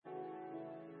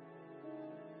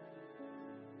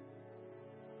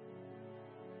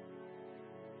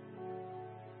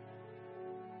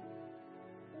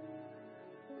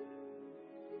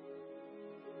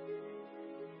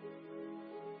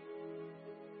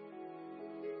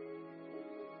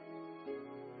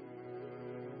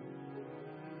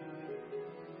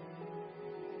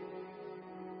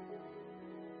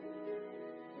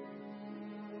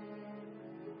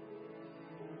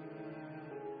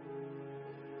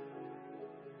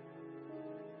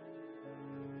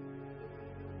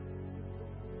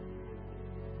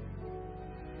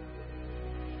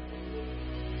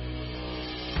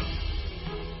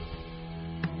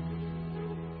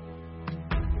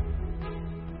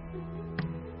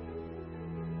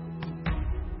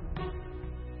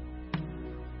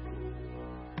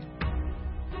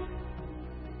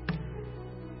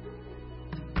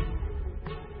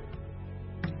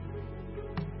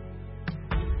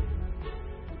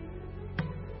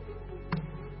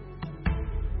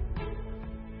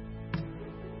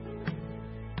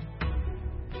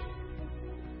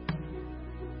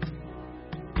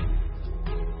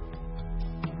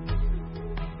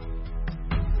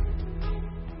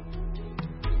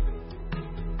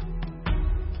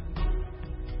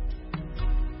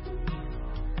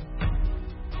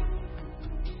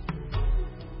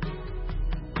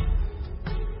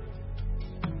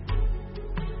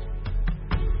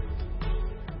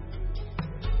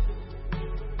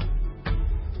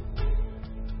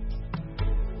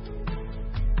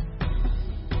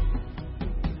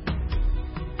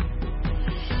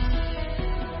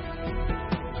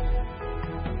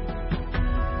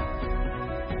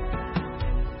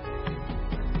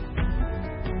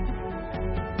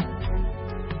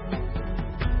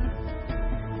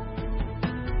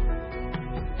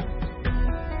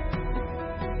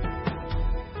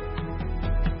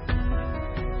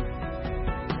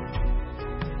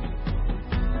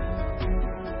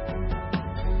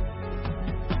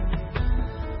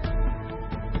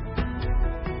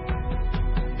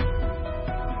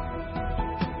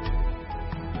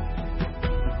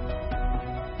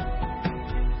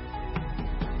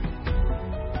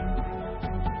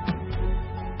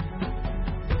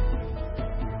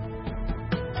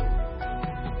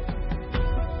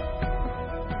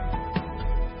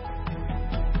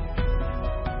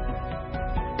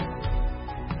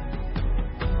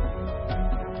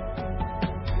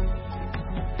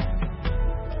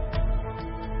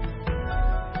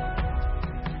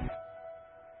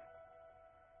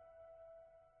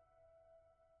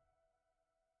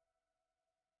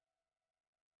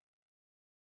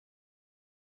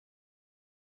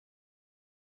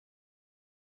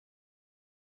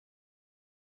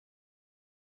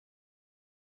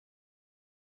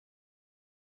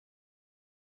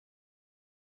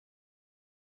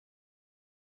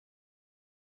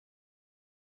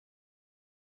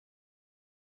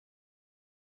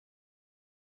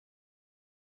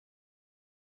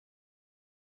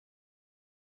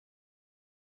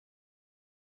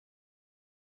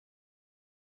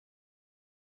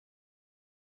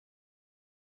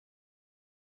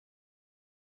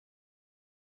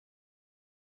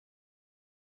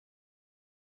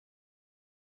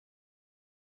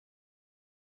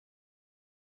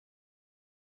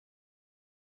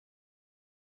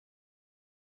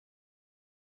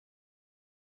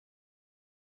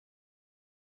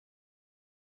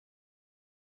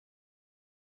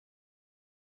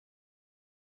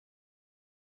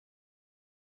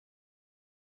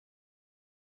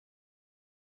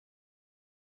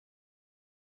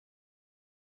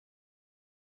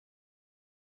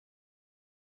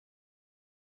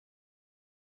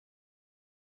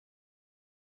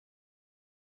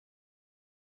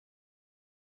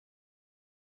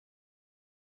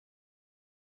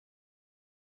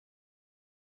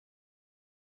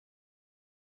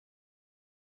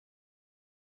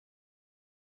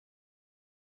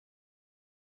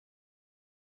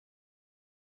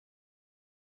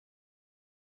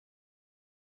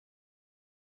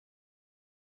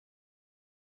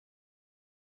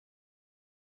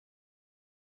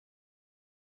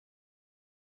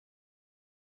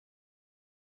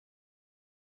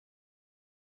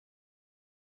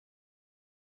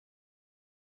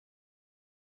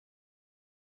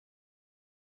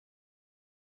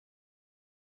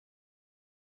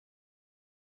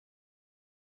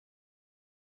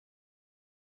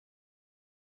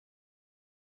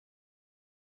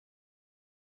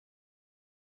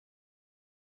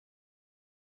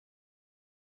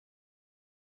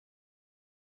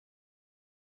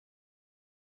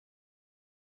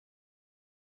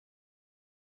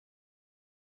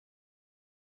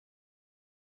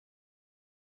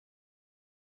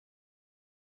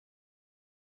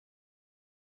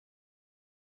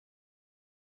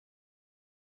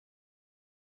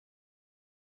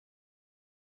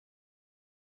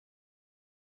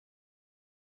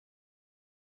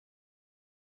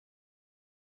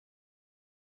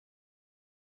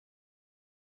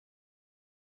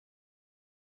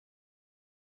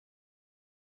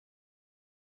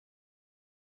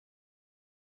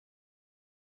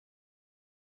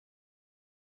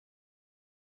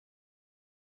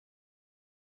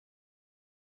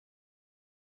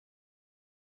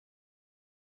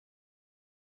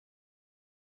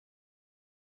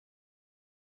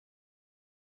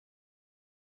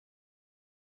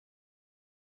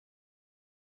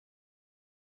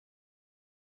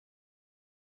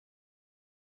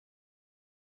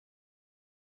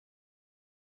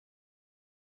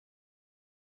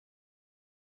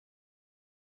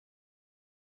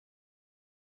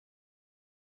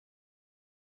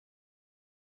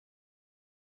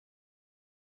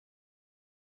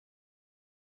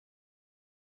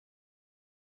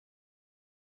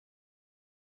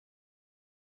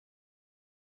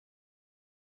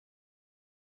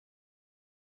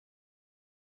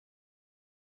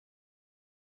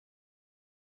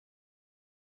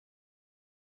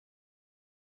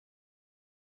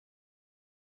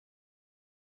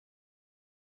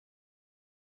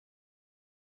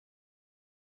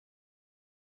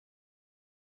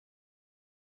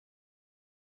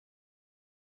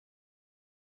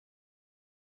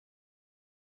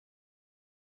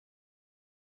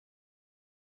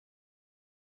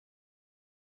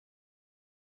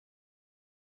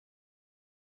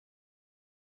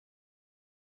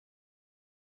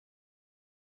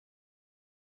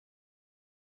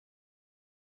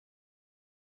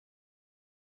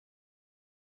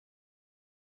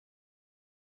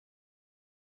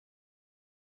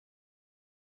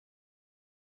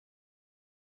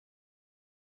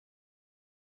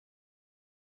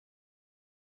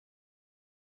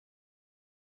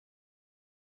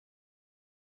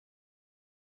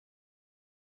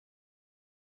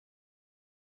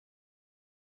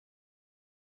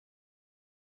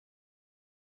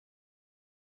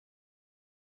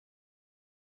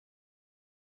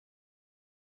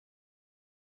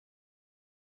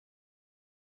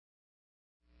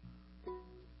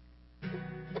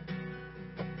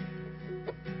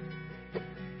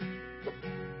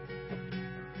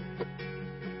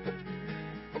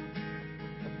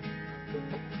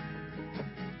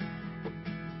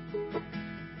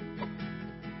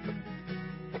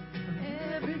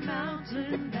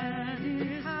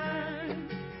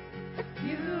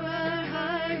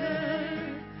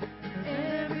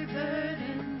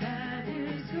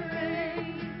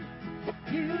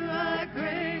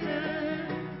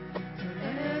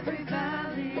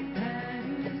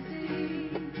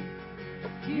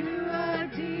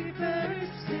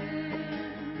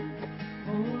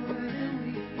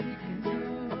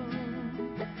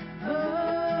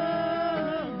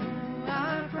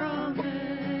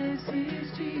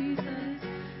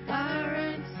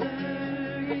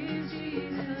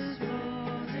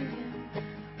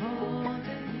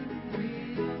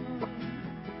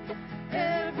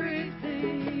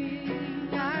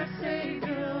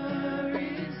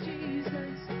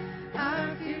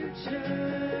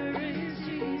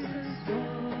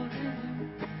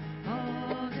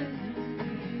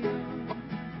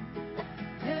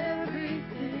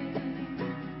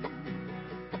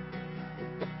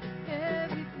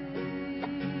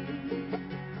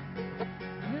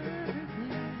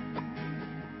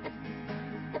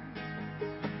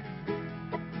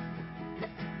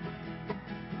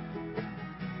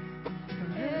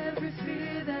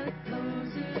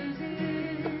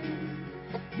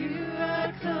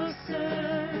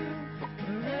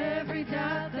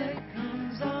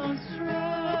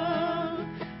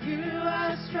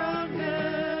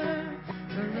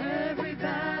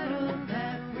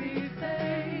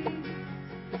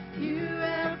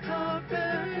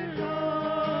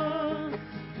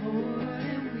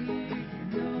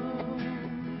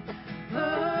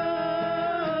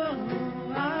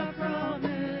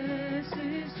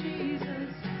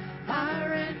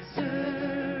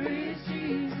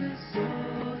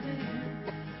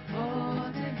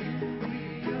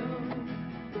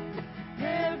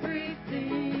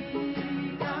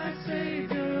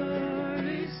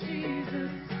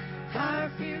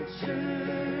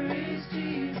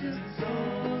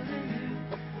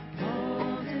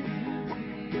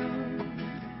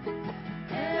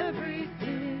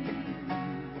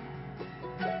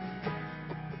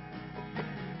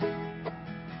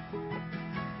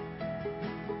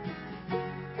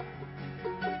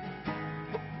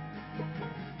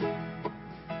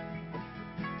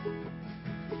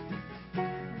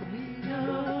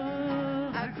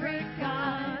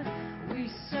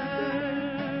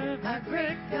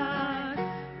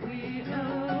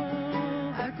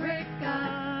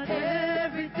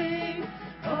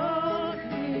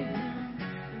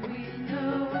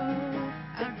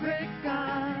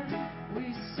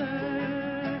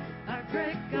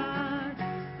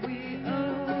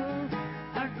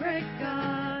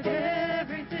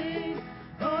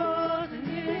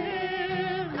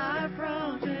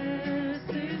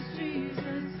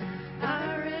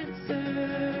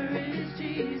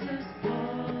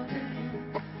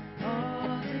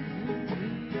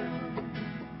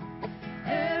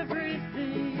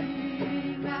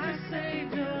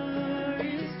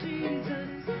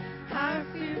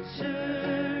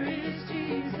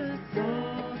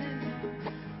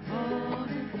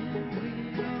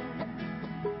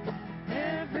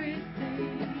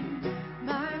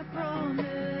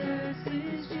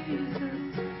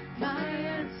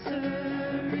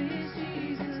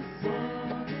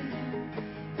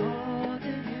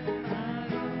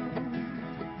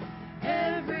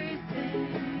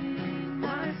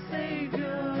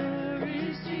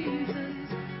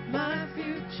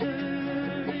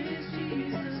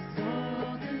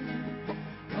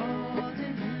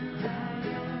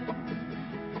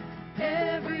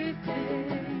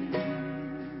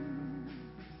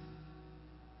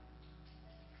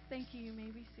Thank you. You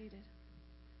may be seated.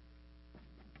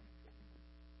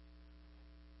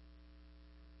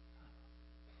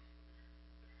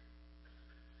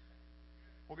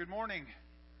 Well, good morning.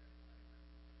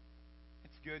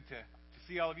 It's good to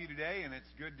see all of you today, and it's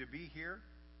good to be here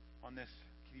on this.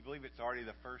 Can you believe it's already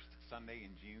the first Sunday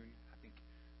in June? I think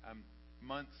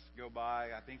months go by.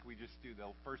 I think we just do the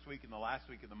first week and the last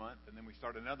week of the month, and then we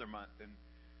start another month, and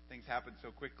things happen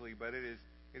so quickly. But it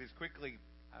is quickly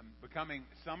becoming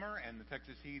summer, and the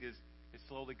Texas heat is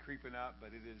slowly creeping up,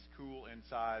 but it is cool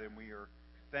inside, and we are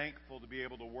thankful to be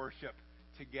able to worship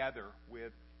together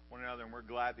with one another, and we're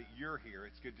glad that you're here.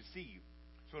 It's good to see you.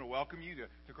 Just want to welcome you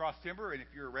to Cross Timber, and if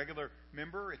you're a regular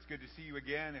member, it's good to see you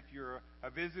again. If you're a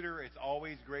visitor, it's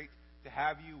always great to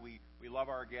have you. We love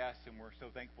our guests, and we're so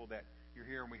thankful that you're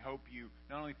here, and we hope you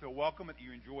not only feel welcome, but that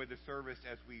you enjoy the service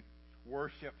as we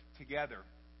worship together.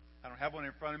 I don't have one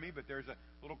in front of me, but there's a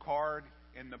little card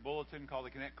in the bulletin called the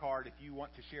Connect card. If you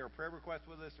want to share a prayer request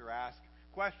with us or ask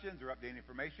questions or update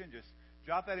information, just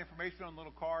jot that information on a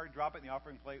little card, drop it in the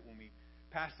offering plate when we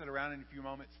pass it around in a few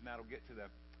moments, and that'll get to the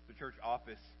church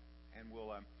office, and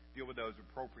we'll deal with those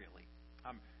appropriately.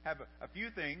 Have a few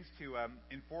things to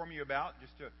inform you about,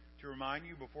 just to remind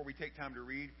you before we take time to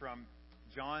read from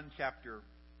John chapter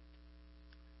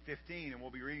 15, and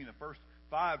we'll be reading the first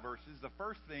 5 verses. The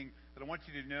first thing that I want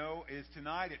you to know is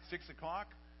tonight at 6 o'clock,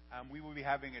 we will be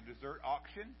having a dessert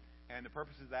auction, and the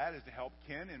purpose of that is to help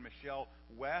Ken and Michelle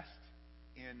West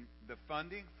in the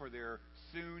funding for their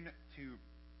soon-to-be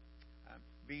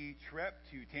trip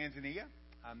to Tanzania.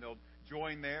 They'll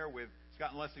join there with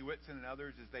Scott and Leslie Whitson and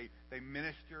others as they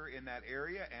minister in that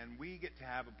area, and we get to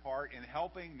have a part in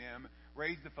helping them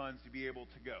raise the funds to be able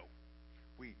to go.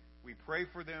 We pray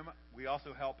for them. We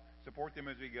also help support them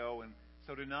as we go. And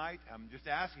so tonight, just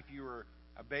ask if you are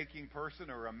a baking person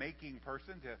or a making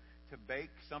person to bake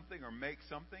something or make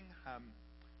something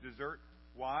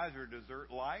dessert-wise or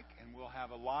dessert-like. And we'll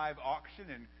have a live auction,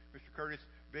 and Mr. Curtis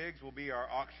Biggs will be our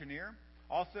auctioneer.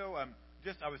 Also,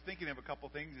 I was thinking of a couple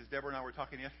things as Deborah and I were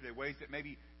talking yesterday, ways that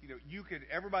maybe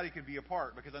everybody could be a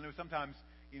part, because I know sometimes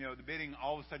the bidding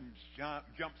all of a sudden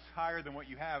jumps higher than what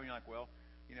you have, and you're like, well,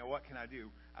 what can I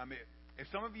do? If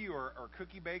some of you are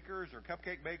cookie bakers or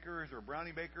cupcake bakers or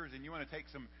brownie bakers, and you want to take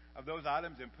some of those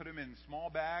items and put them in small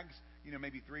bags,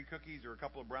 maybe 3 cookies or a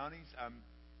couple of brownies,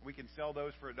 We can sell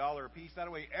those for $1 a piece.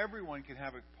 That way everyone can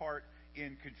have a part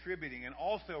in contributing. And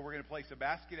also we're going to place a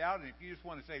basket out. And if you just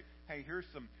want to say, hey, here's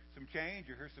some change,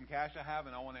 or here's some cash I have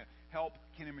and I want to help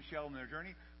Ken and Michelle in their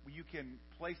journey, you can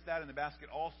place that in the basket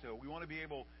also. We want to be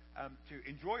able to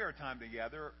enjoy our time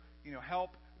together,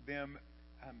 help them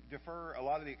defer a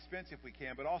lot of the expense if we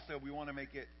can, but also we want to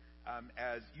make it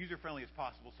as user-friendly as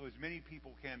possible so as many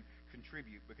people can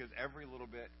contribute, because every little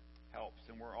bit helps.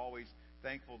 And we're always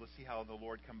thankful to see how the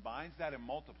Lord combines that and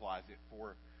multiplies it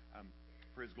for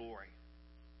His glory.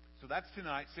 So that's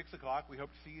tonight, 6 o'clock. We hope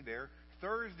to see you there.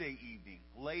 Thursday evening,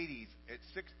 ladies, at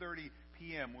 6:30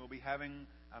 p.m., we'll be having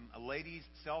a ladies'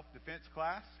 self-defense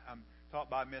class taught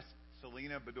by Miss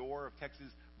Selena Bador of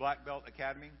Texas Black Belt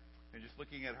Academy. And just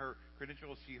looking at her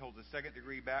credentials, she holds a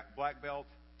second-degree black belt,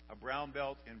 a brown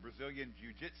belt in Brazilian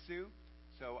Jiu-Jitsu.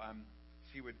 So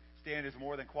she would stand as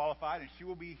more than qualified, and she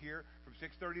will be here from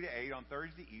 6:30 to 8 on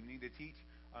Thursday evening to teach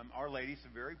our ladies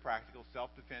some very practical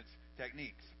self-defense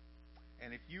techniques.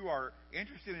 And if you are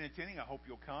interested in attending, I hope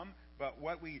you'll come. But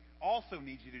what we also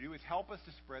need you to do is help us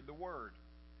to spread the word.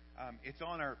 It's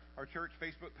on our church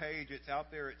Facebook page. It's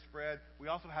out there. It's spread. We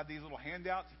also have these little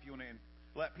handouts if you want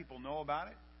to let people know about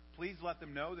it. Please let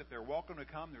them know that they're welcome to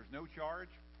come. There's no charge.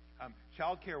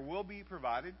 Child care will be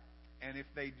provided. And if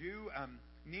they do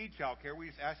need child care, we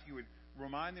just ask you would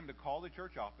remind them to call the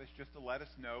church office just to let us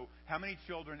know how many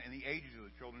children and the ages of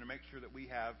the children to make sure that we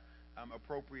have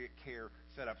appropriate care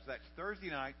set up. So that's Thursday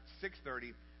night,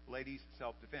 6:30, ladies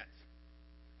self-defense.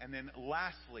 And then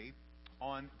lastly,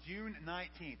 on June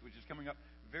 19th, which is coming up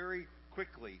very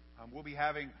quickly, we'll be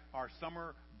having our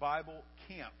summer Bible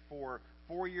camp for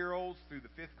 4-year-olds through the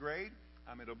 5th grade.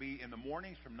 It'll be in the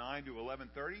mornings from 9 to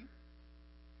 11:30.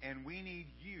 And we need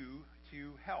you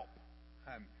to help.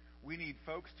 We need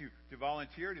folks to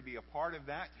volunteer to be a part of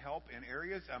that, to help in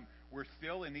areas. We're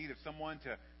still in need of someone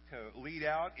to lead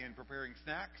out in preparing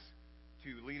snacks,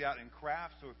 to lead out in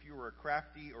crafts. So if you were a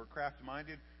crafty or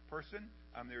craft-minded person,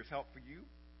 there's help for you.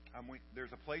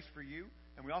 There's a place for you.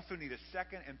 And we also need a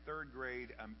 2nd and 3rd grade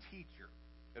teacher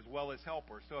as well as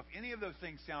helpers. So if any of those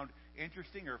things sound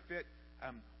interesting or fit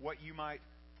what you might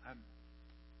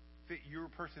fit your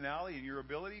personality and your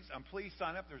abilities, please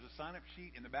sign up. There's a sign-up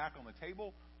sheet in the back on the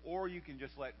table, or you can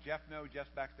just let Jeff know. Jeff's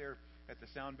back there at the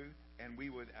sound booth, and we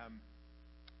would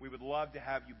love to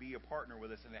have you be a partner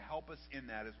with us and to help us in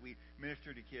that as we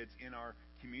minister to kids in our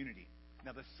community.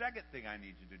 Now, the second thing I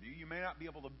need you to do, you may not be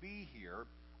able to be here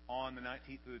on the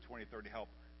 19th through the 23rd to help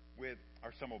with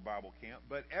our summer Bible camp,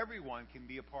 but everyone can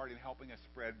be a part in helping us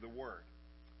spread the word.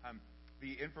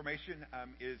 The information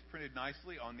is printed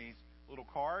nicely on these little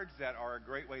cards that are a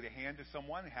great way to hand to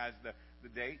someone. It has the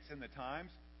dates and the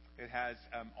times. It has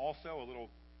also a little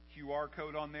QR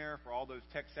code on there for all those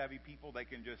tech-savvy people. They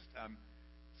can just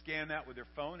scan that with their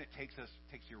phone. It takes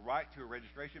you right to a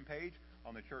registration page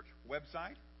on the church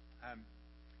website.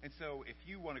 And so if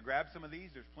you want to grab some of these,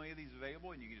 there's plenty of these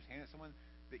available, and you can just hand it to someone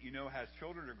that you know has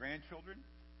children or grandchildren.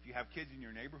 If you have kids in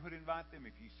your neighborhood, invite them.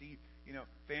 If you see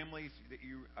families that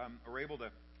you are able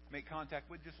to make contact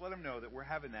with, just let them know that we're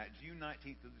having that June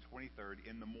 19th to the 23rd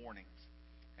in the mornings.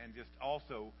 And just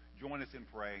also join us in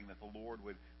praying that the Lord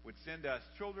would send us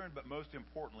children, but most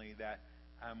importantly that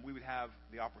we would have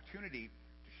the opportunity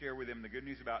to share with them the good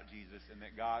news about Jesus, and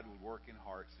that God would work in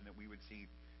hearts, and that we would see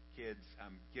kids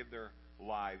give their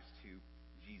lives to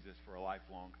Jesus for a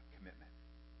lifelong commitment.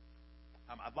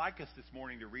 I'd like us this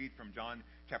morning to read from John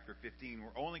chapter 15.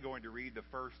 We're only going to read the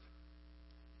first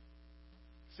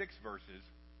 6 verses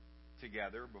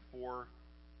together before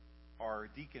our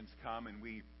deacons come and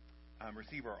we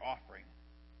receive our offering.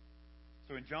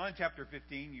 So in John chapter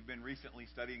 15, you've been recently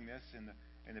studying this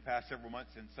in the past several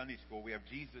months in Sunday school. We have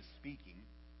Jesus speaking,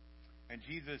 and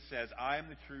Jesus says, "I am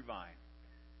the true vine,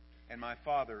 and my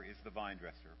Father is the vine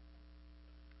dresser.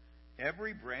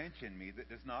 Every branch in me that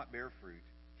does not bear fruit,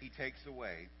 He takes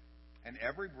away, and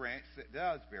every branch that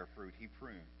does bear fruit, He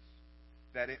prunes,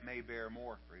 that it may bear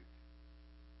more fruit.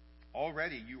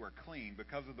 Already you are clean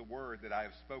because of the word that I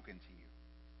have spoken to you.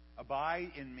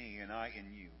 Abide in me, and I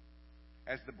in you.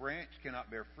 As the branch cannot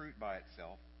bear fruit by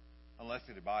itself, unless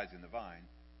it abides in the vine,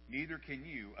 neither can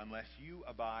you unless you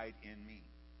abide in me.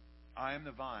 I am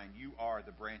the vine, you are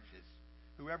the branches.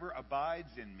 Whoever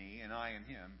abides in me, and I in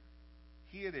him,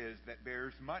 he it is that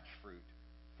bears much fruit.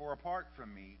 For apart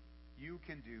from me, you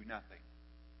can do nothing.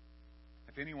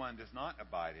 If anyone does not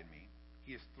abide in me,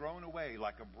 he is thrown away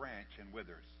like a branch and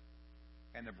withers.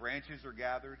 And the branches are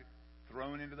gathered,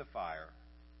 thrown into the fire,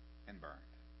 and burned."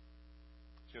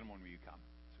 Gentlemen, will you come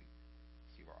as we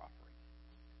receive our offering?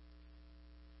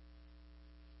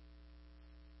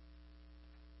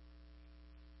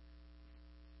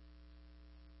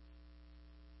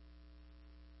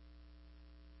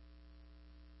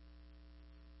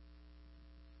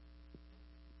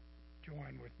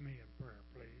 with me in prayer,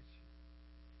 please.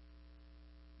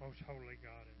 Most holy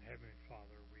God and Heavenly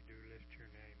Father, we do lift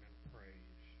your name in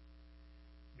praise.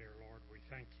 Dear Lord, we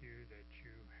thank you that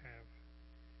you have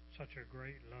such a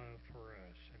great love for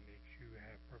us and that you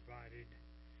have provided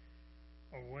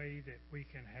a way that we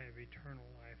can have eternal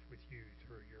life with you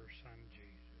through your Son,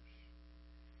 Jesus.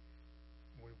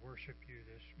 We worship you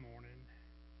this morning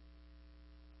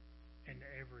and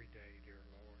every day, dear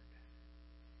Lord.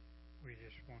 We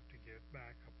just want to give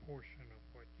back a portion of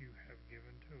what you have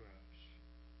given to us.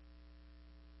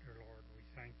 Dear Lord, we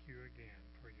thank you again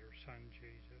for your Son,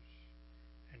 Jesus,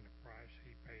 and the price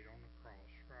he paid on the cross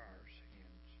for our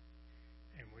sins.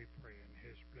 And we pray in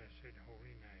his blessed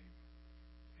holy name.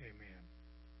 Amen.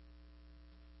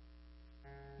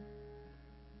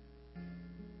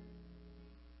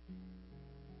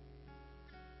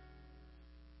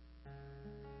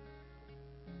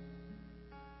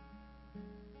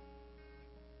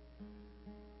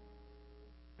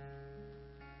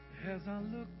 As I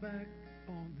look back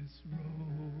on this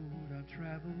road I've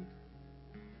traveled,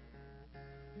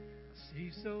 I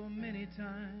see so many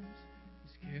times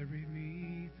He's carried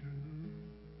me through.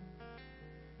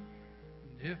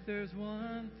 And if there's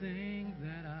one thing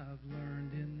that I've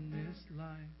learned in this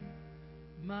life,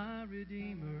 my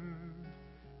Redeemer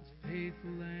is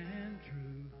faithful and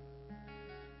true.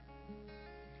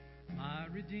 My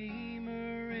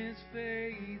Redeemer is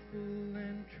faithful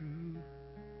and true.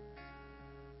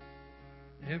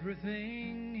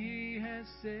 Everything he has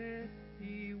said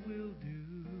he will do.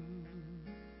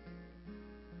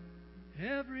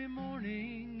 Every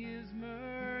morning his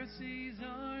mercies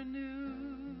are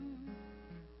new.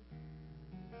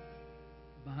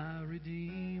 My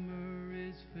Redeemer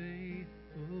is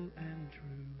faithful and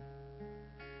true.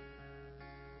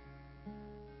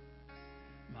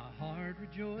 My heart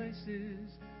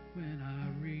rejoices when I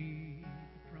read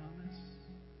the promise.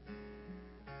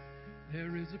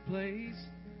 There is a place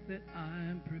that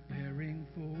I'm preparing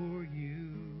for you.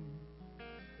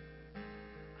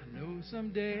 I know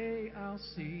someday I'll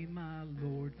see my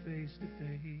Lord face to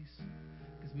face,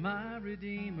 'cause my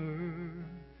Redeemer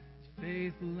is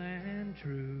faithful and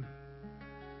true.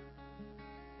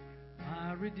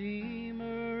 My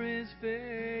Redeemer is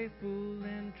faithful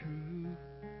and true.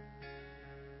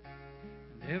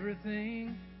 And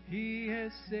everything he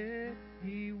has said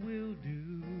he will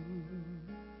do.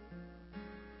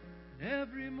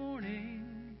 Every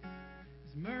morning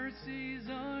his mercies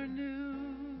are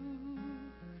new.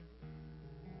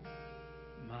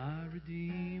 My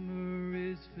Redeemer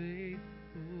is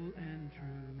faithful and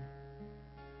true.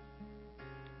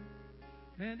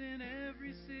 And in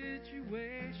every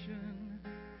situation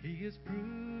he has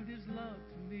proved his love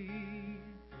to me.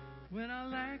 When I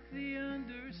lack the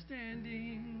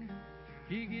understanding,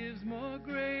 he gives more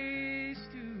grace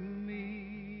to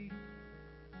me.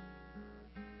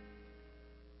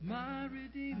 My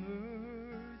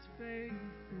Redeemer is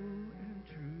faithful and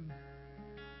true.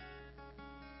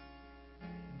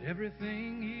 And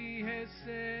everything he has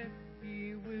said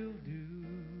he will do.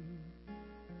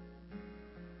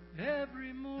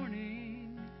 Every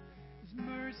morning his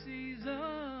mercies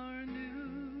are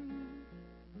new.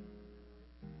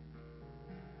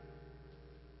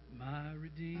 My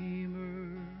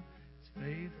Redeemer is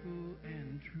faithful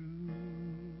and true.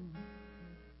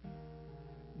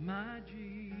 My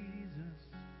Jesus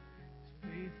is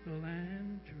faithful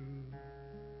and true.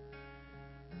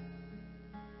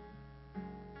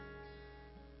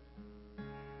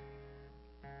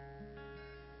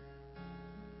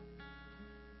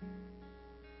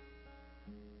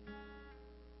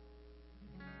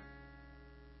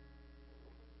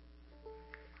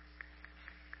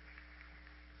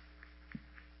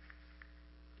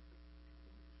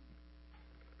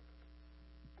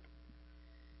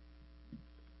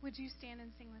 Would you stand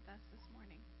and sing with us this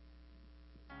morning?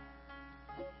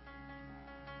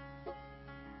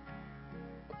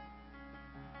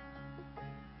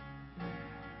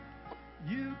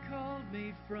 You called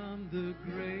me from the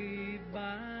grave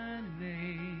by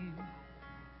name.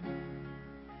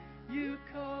 You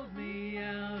called me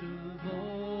out of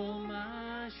all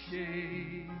my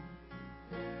shame.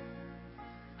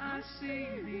 I see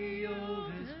the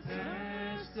old has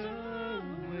passed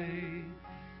away.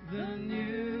 The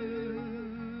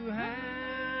new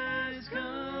has come.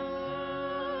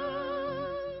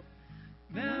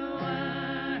 Now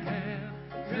I have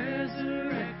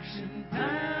resurrection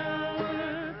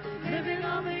power living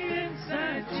on the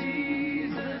inside.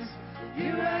 Jesus,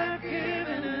 you have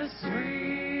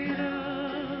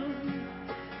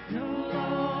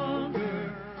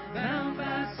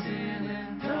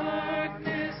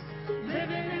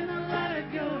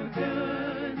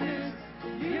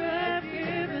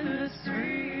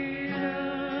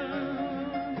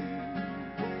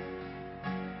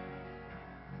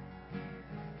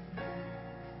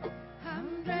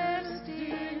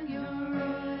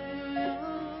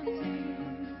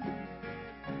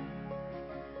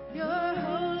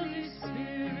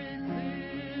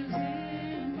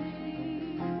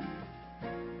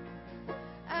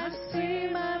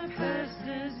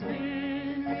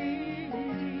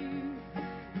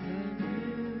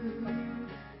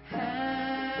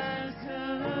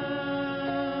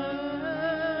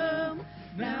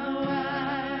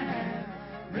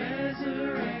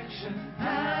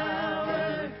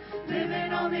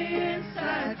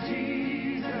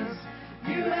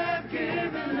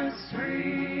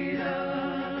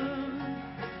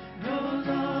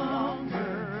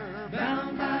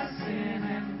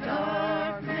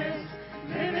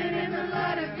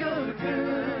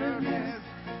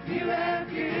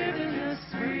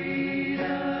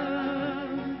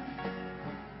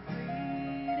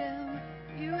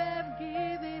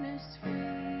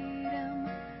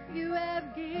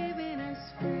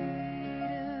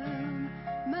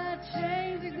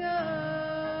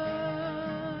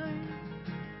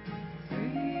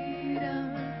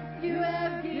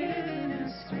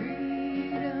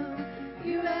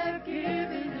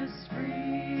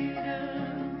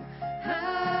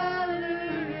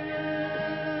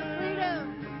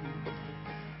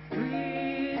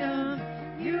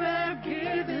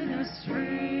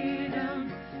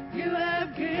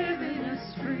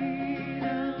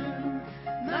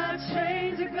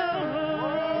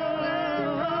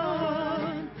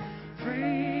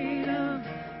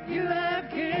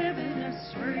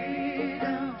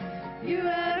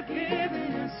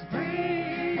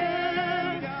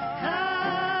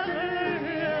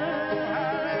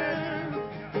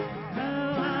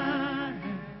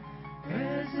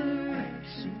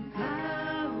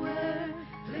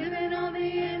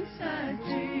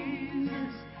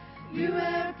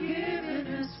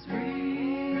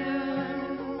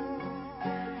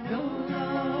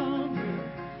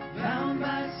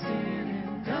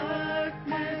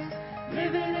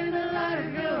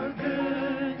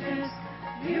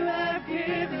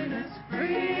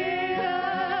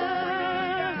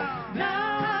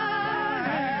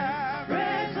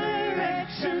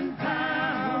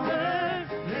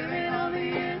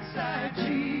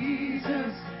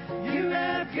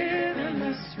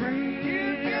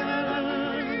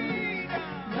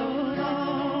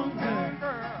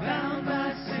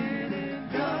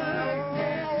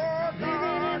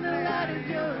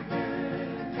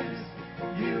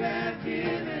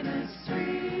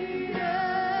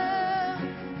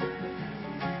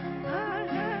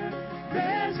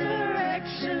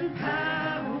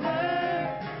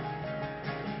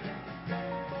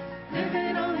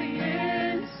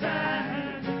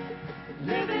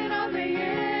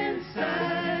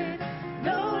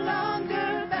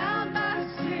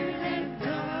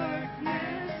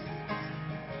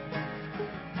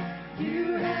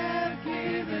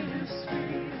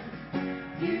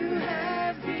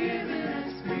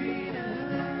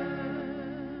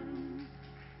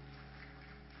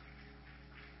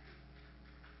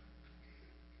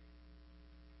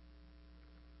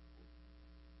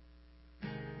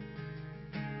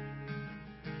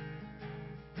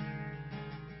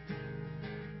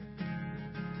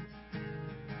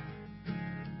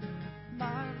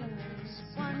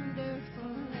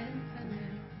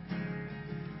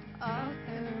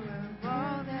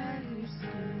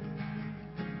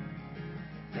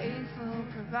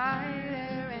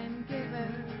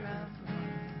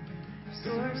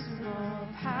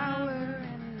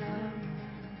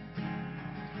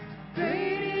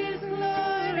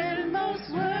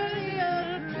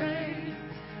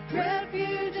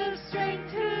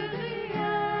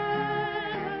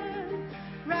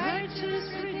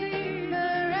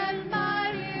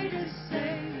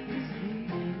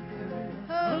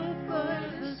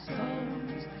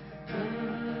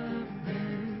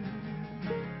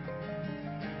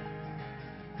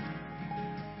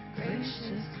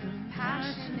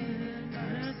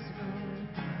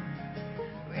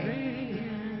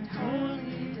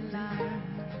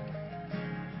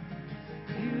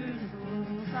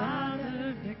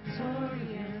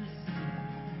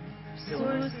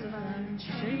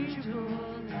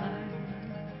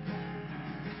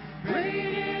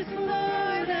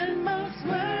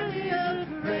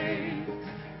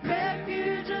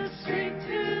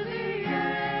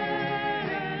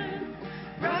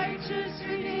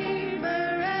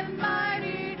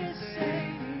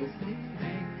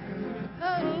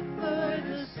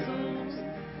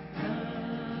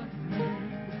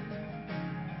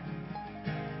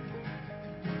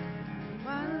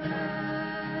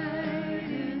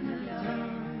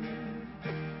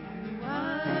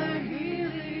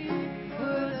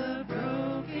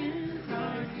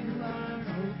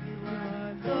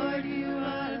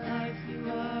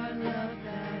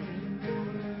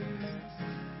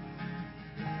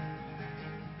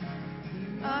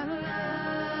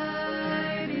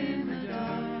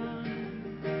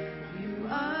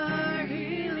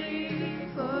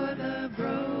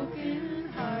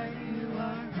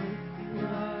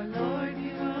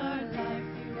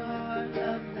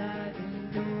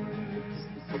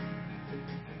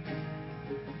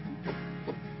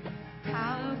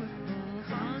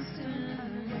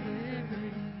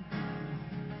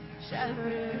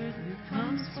Shepherd who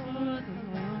comes for the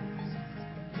lost,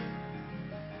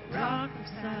 rock of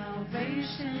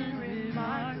salvation,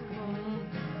 remarkable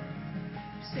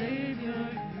Savior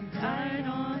who died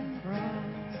on the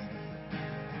cross.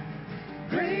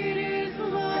 Great is the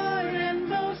Lord and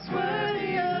most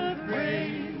worthy of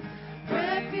praise,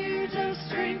 refuge of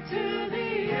strength to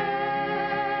the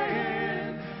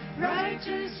end,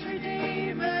 righteous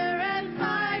Redeemer and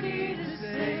mighty to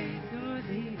save. You're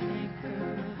the anchor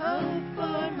of hope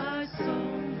for my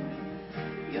soul.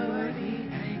 You're the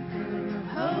anchor of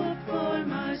hope for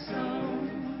my soul.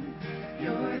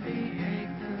 You're the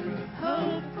anchor of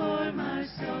hope for my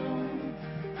soul.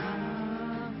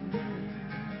 Ah.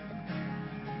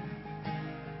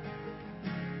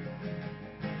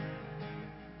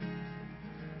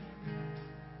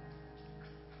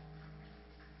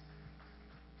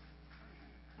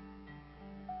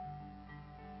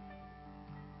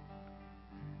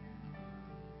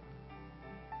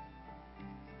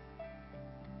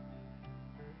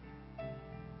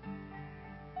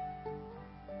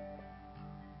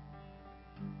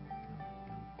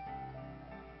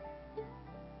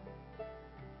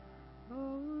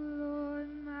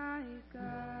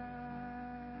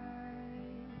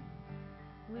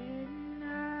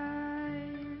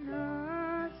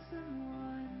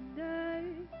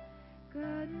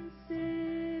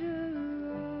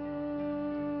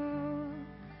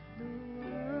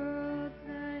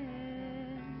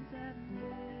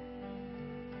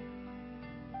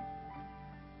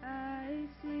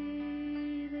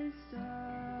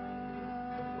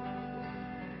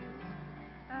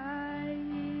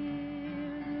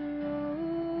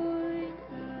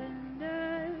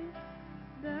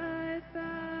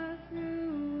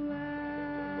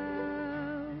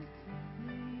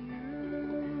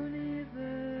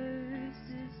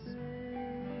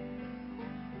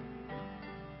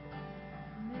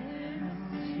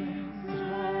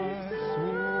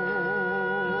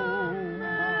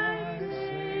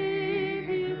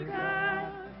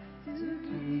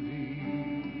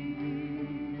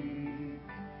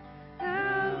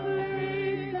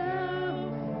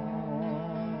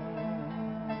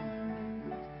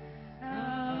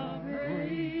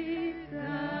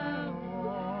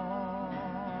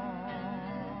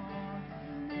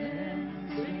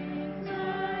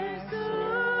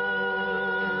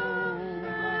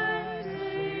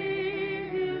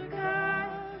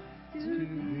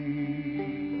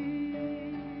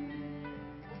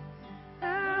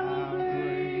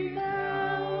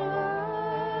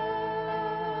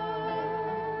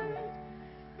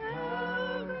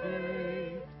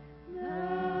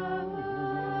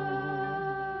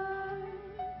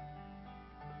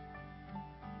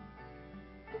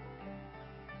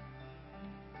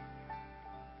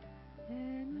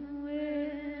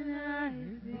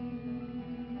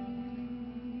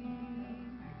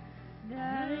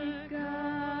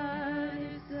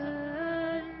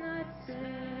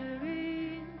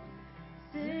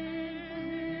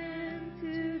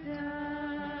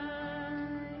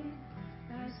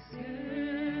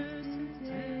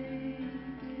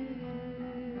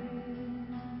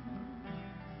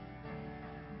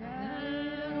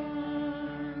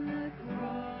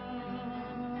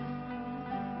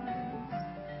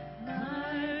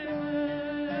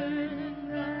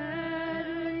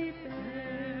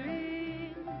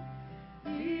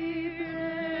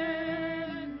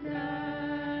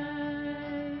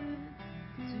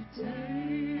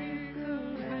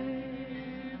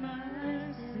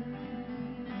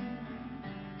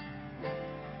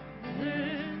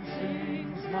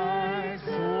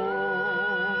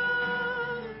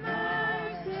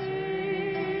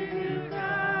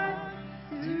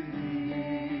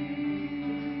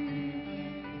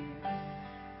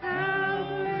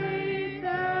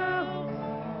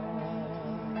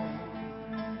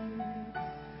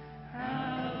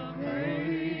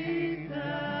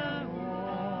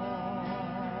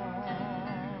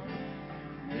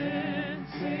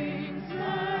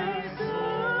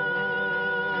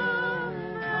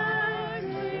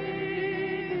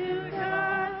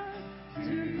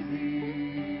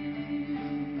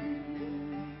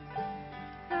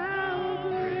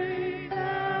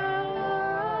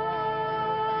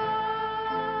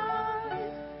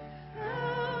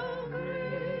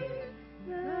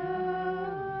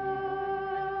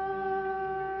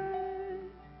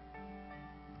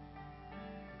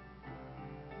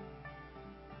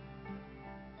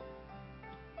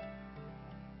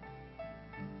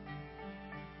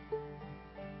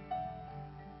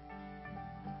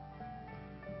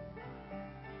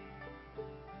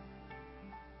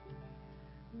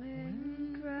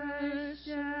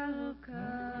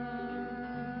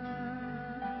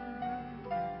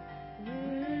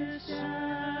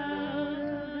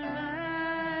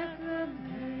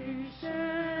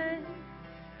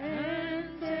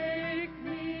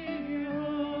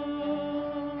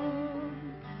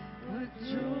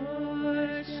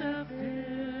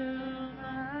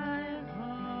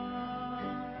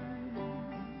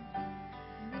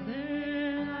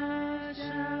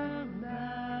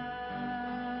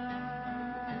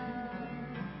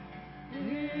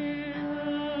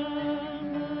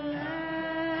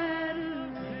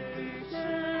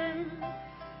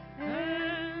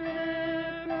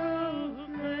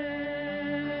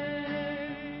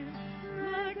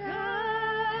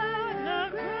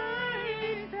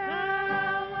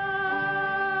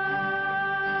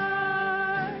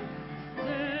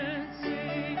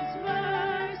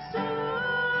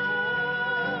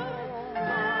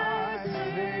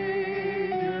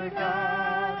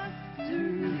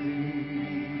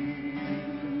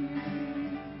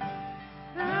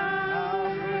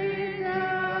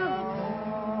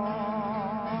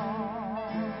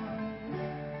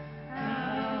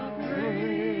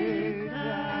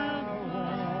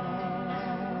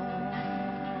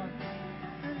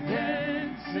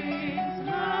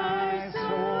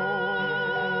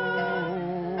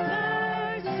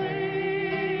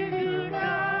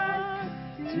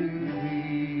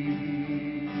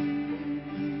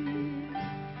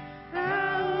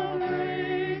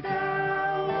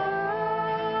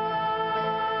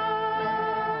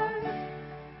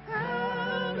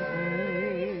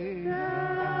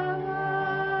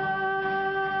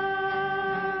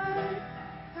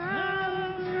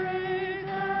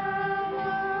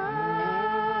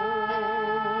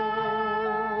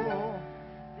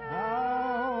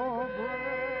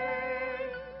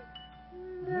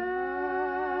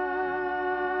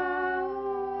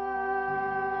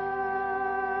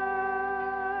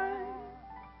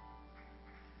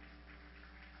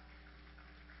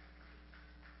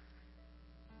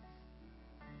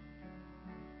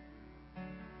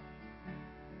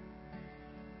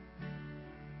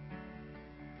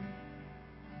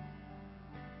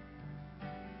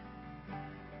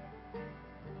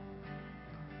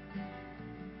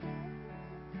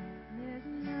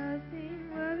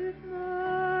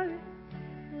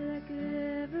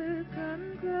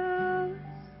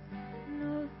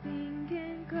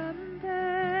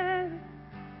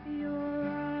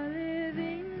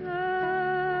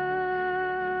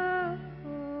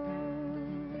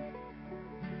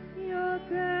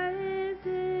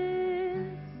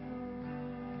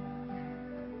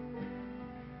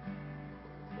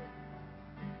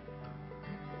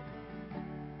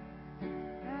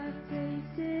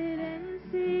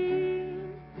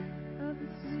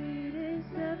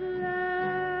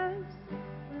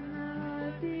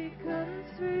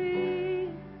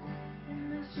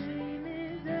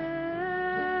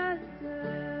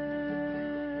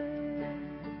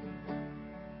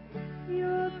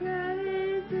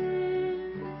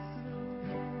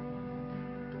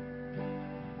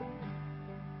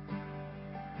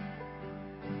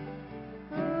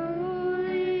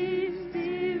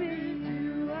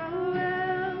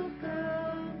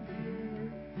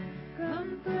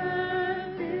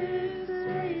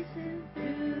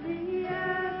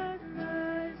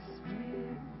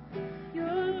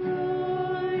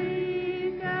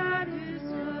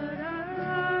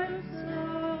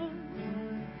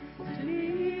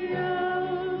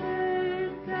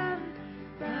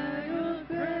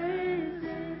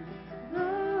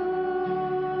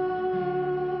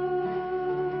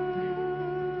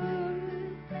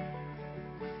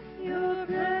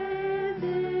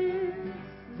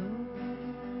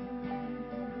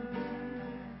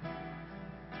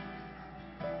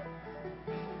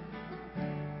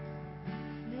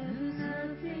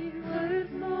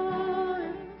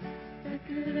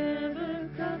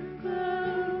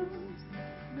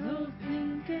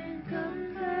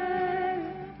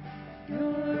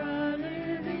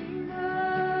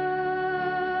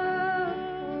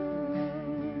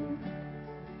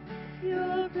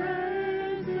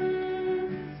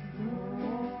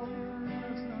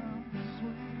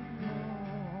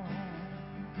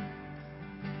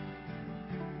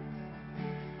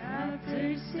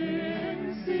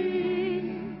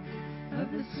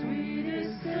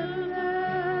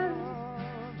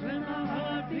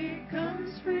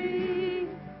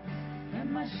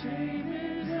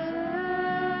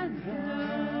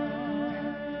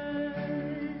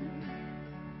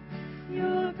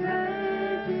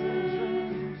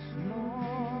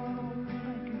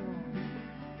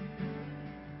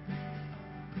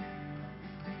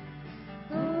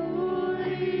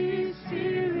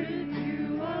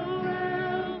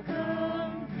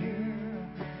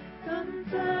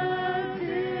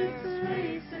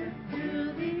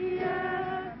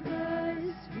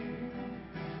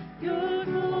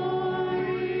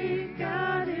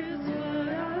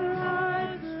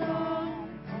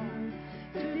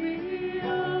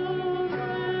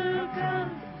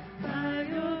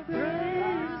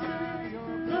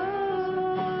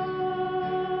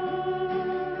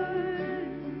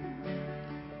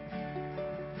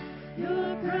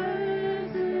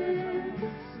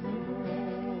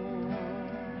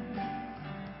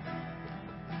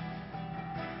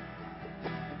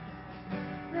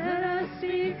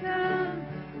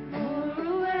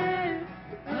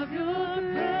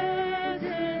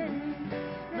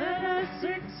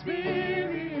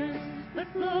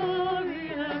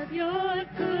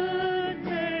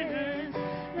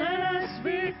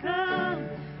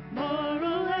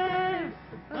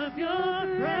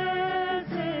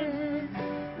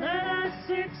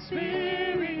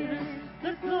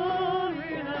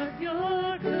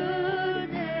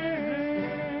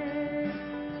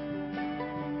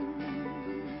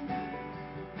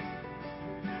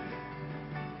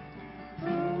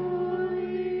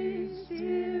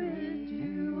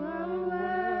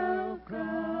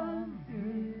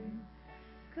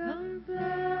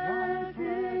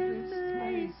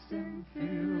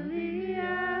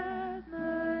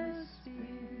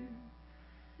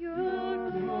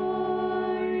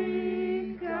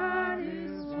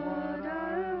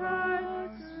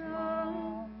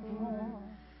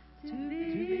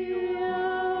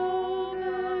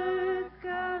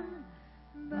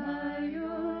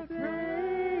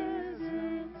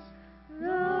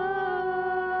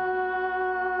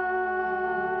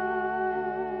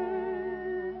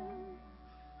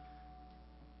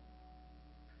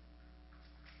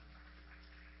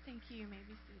 Thank you. You may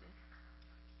be seated.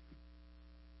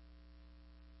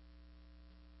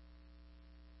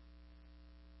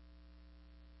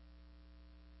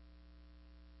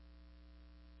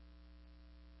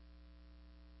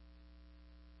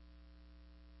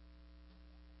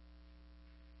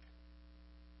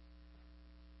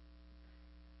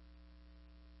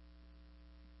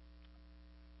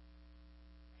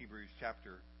 Hebrews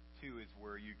chapter 2 is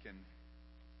where you can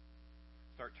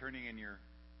start turning in your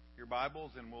Bibles,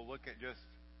 and we'll look at just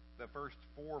the first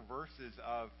 4 verses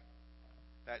of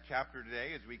that chapter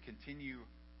today as we continue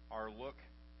our look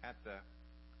at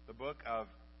the book of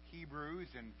Hebrews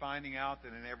and finding out that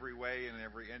in every way and in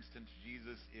every instance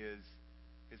Jesus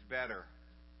is better.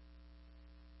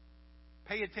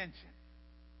 Pay attention.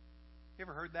 You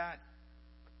ever heard that?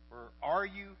 Or are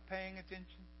you paying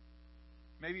attention?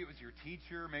 Maybe it was your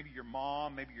teacher, maybe your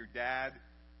mom, maybe your dad.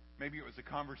 Maybe it was a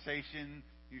conversation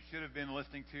you should have been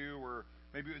listening to, or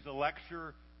maybe it was a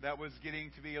lecture that was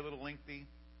getting to be a little lengthy.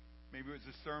 Maybe it was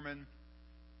a sermon.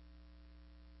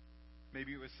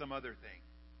 Maybe it was some other thing.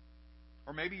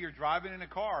 Or maybe you're driving in a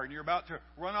car and you're about to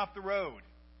run off the road.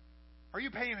 Are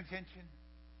you paying attention?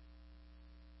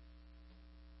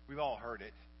 We've all heard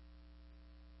it.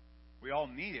 We all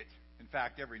need it, in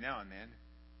fact, every now and then.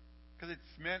 Because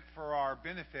it's meant for our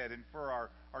benefit and for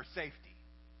our safety.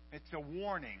 It's a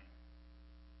warning.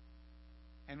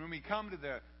 And when we come to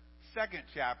the second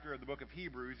chapter of the book of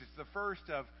Hebrews, it's the first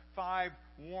of 5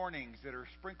 warnings that are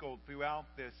sprinkled throughout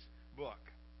this book.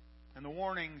 And the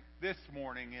warning this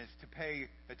morning is to pay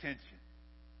attention.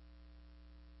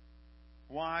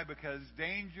 Why? Because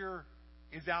danger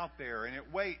is out there and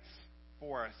it waits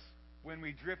for us when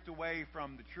we drift away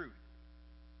from the truth.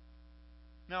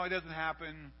 Now, it doesn't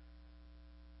happen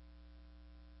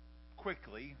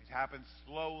quickly. It happens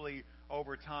slowly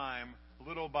over time,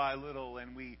 little by little,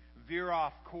 and we veer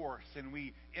off course and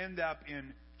we end up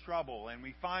in trouble and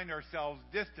we find ourselves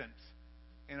distant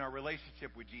in our relationship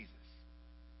with Jesus.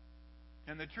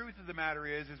 And the truth of the matter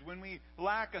is when we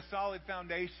lack a solid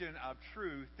foundation of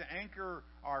truth to anchor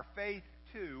our faith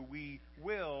to, we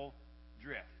will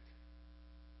drift.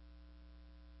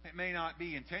 It may not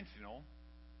be intentional,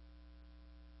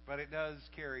 but it does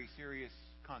carry serious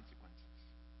consequences.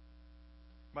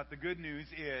 But the good news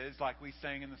is, like we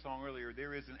sang in the song earlier,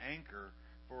 there is an anchor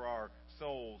for our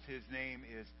souls. His name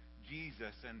is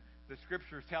Jesus. And the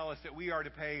Scriptures tell us that we are to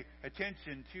pay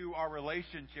attention to our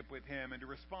relationship with Him and to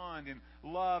respond in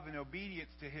love and obedience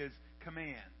to His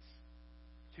commands,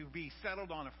 to be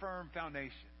settled on a firm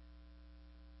foundation.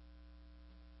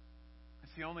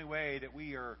 It's the only way that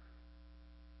we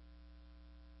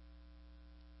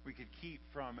could keep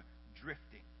from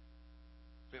drifting.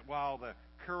 That while the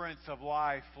currents of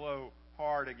life flow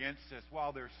hard against us,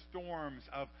 while there's storms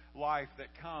of life that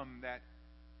come, that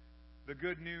the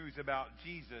good news about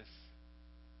Jesus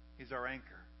is our anchor.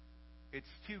 It's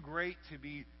too great to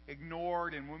be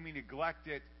ignored, and when we neglect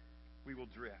it, we will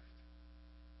drift.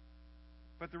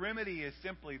 But the remedy is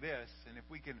simply this, and if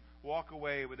we can walk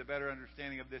away with a better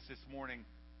understanding of this morning,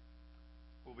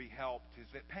 we'll be helped, is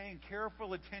that paying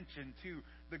careful attention to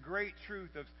the great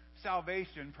truth of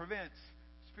salvation prevents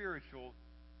spiritual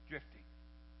drifting.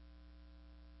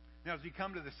 Now, as we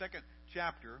come to the second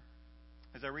chapter,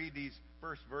 as I read these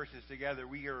first verses together,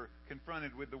 we are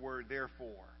confronted with the word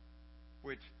therefore,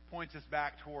 which points us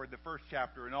back toward the first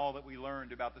chapter and all that we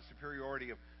learned about the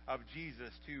superiority of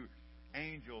Jesus to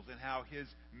angels and how His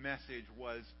message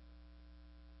was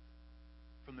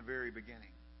from the very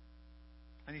beginning.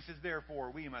 And he says, therefore,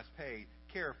 we must pay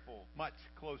careful, much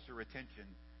closer attention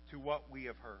to what we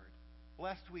have heard,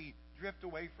 lest we drift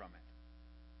away from it.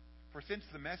 For since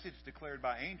the message declared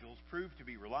by angels proved to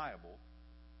be reliable,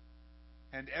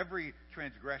 and every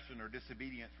transgression or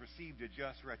disobedience received a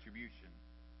just retribution,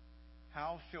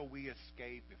 how shall we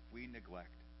escape if we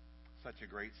neglect such a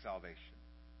great salvation?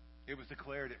 It was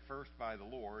declared at first by the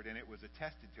Lord, and it was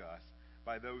attested to us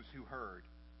by those who heard,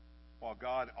 while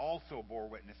God also bore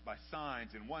witness by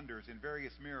signs and wonders and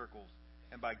various miracles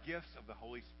and by gifts of the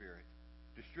Holy Spirit,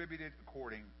 distributed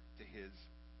according to His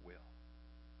will.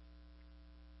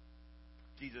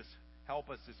 Jesus, help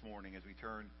us this morning as we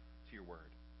turn to your word.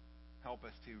 Help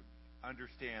us to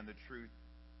understand the truth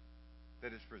that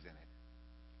is presented,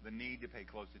 the need to pay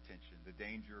close attention, the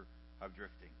danger of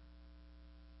drifting,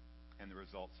 and the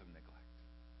results of neglect.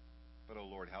 But, oh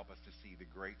Lord, help us to see the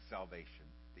great salvation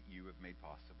that you have made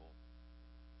possible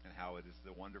and how it is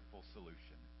the wonderful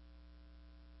solution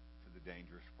to the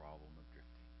dangerous problem of drifting.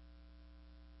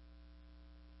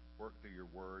 Work through your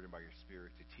word and by your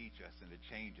Spirit to teach us and to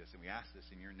change us. And we ask this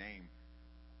in your name,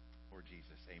 Lord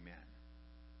Jesus. Amen.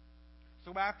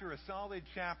 So after a solid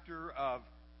chapter of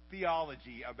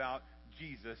theology about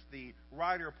Jesus, the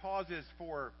writer pauses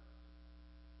for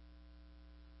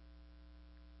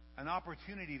an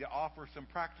opportunity to offer some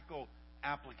practical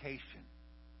application.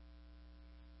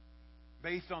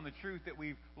 Based on the truth that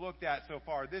we've looked at so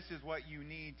far, this is what you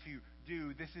need to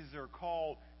do. This is their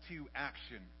call to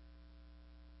action.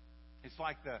 It's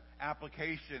like the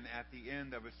application at the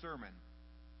end of a sermon.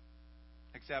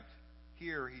 Except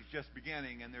here he's just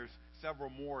beginning and there's several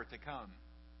more to come.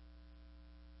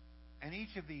 And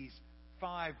each of these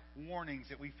 5 warnings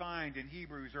that we find in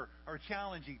Hebrews are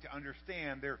challenging to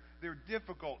understand. They're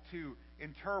difficult to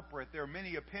interpret. There are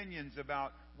many opinions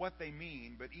about what they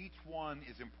mean, but each one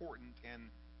is important and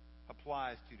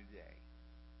applies to today.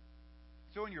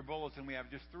 So in your bulletin, we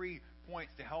have just 3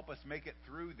 points to help us make it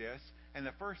through this. And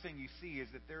the first thing you see is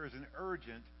that there is an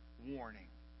urgent warning.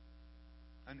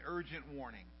 An urgent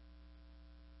warning.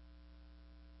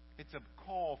 It's a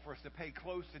call for us to pay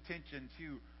close attention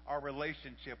to our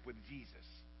relationship with Jesus.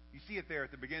 You see it there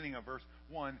at the beginning of verse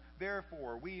 1.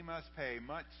 Therefore, we must pay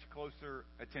much closer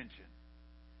attention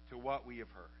to what we have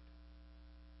heard.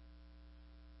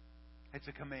 It's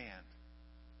a command.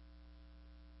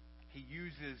 He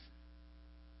uses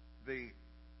the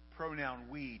pronoun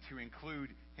we to include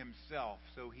himself.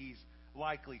 So he's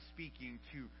likely speaking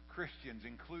to Christians,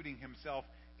 including himself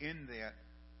in that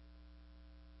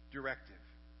directive.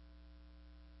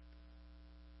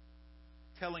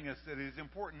 Telling us that it is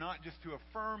important not just to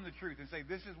affirm the truth and say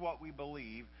this is what we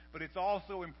believe, but it's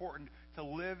also important to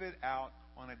live it out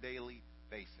on a daily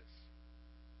basis.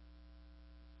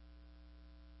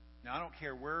 Now, I don't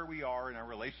care where we are in our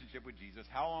relationship with Jesus,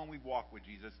 how long we've walked with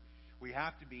Jesus, we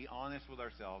have to be honest with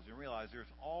ourselves and realize there's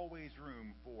always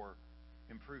room for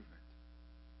improvement.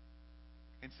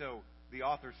 And so the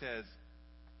author says,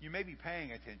 you may be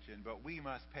paying attention, but we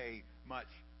must pay much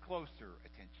closer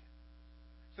attention.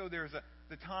 So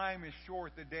the time is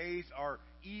short, the days are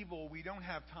evil, we don't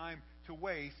have time to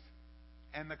waste.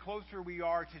 And the closer we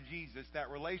are to Jesus, that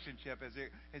relationship,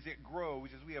 as it grows,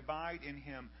 as we abide in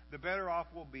him, the better off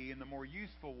we'll be and the more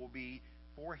useful we'll be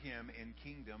for him in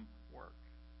kingdom work.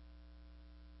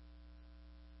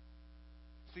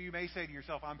 So you may say to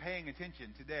yourself, I'm paying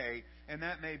attention today, and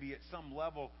that may be at some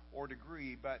level or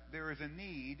degree, but there is a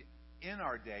need in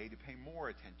our day to pay more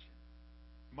attention,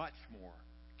 much more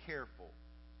careful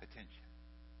attention.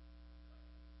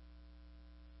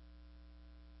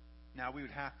 Now, we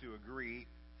would have to agree,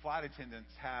 flight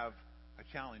attendants have a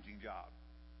challenging job.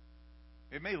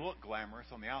 It may look glamorous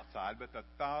on the outside, but the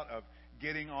thought of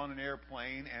getting on an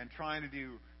airplane and trying to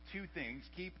do 2 things,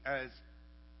 keep as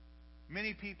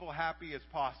many people happy as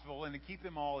possible and to keep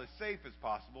them all as safe as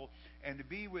possible and to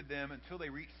be with them until they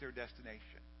reach their destination.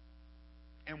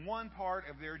 And one part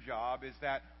of their job is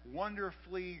that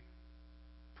wonderfully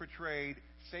portrayed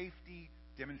safety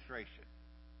demonstration.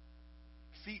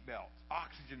 Seat belts,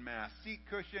 oxygen mask, seat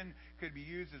cushion could be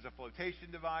used as a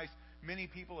flotation device. Many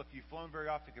people, if you've flown very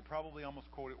often, could probably almost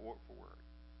quote it word for word.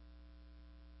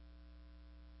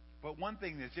 But one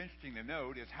thing that's interesting to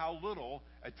note is how little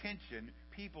attention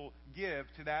people give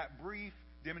to that brief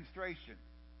demonstration.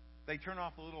 They turn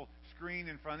off the little screen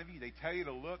in front of you. They tell you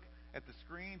to look at the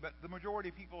screen, but the majority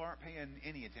of people aren't paying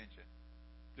any attention.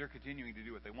 They're continuing to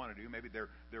do what they want to do. Maybe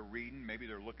they're reading. Maybe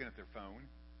they're looking at their phone.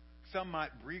 Some might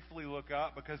briefly look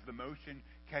up because the motion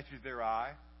catches their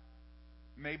eye.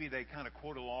 Maybe they kind of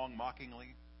quote along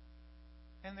mockingly.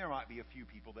 And there might be a few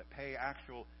people that pay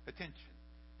actual attention.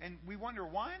 And we wonder,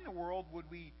 why in the world would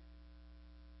we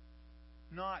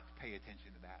not pay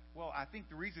attention to that? Well, I think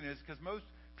the reason is because most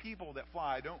people that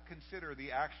fly don't consider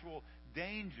the actual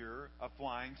danger of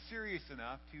flying serious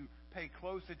enough to pay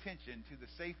close attention to the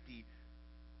safety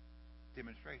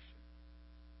demonstration.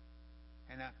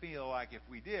 And I feel like if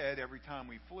we did, every time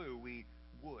we flew, we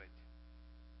would.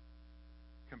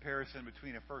 Comparison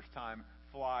between a first-time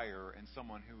flyer and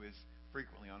someone who is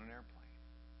frequently on an airplane.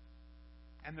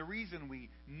 And the reason we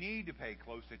need to pay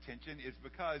close attention is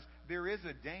because there is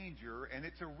a danger, and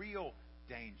it's a real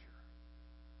danger.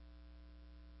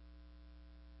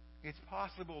 It's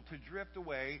possible to drift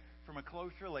away from a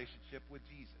close relationship with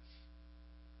Jesus.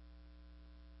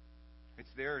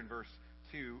 It's there in verse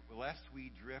 2, lest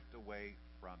we drift away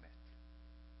from it.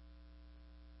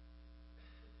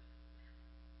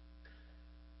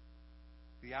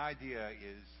 The idea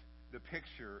is the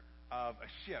picture of a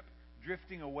ship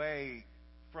drifting away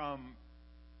from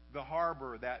the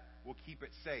harbor that will keep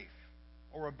it safe,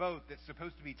 or a boat that's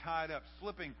supposed to be tied up,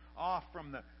 slipping off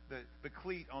from the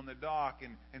cleat on the dock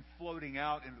and floating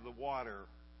out into the water,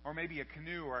 or maybe a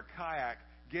canoe or a kayak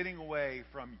getting away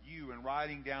from you and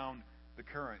riding down the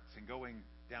currents and going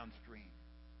downstream.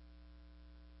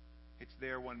 it's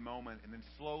there one moment, and then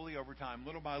slowly over time,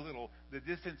 little by little, the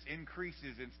distance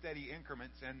increases in steady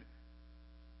increments. And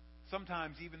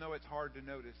sometimes, even though it's hard to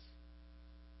notice,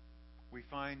 we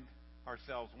find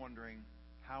ourselves wondering,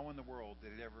 how in the world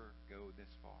did it ever go this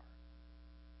far?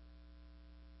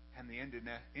 And the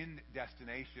end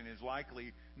destination is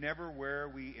likely never where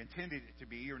we intended it to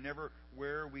be, or never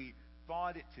where we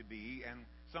thought it to be. And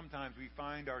sometimes we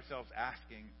find ourselves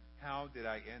asking, how did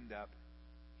I end up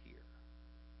here?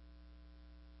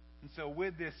 And so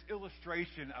with this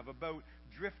illustration of a boat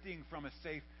drifting from a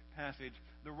safe passage,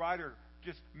 the writer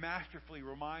just masterfully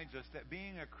reminds us that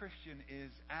being a Christian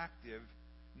is active,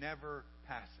 never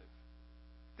passive.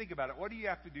 Think about it. What do you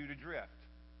have to do to drift?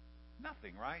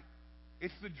 Nothing, right?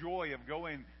 It's the joy of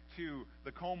going to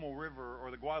the Como River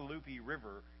or the Guadalupe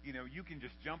River. You know, you can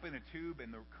just jump in a tube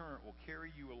and the current will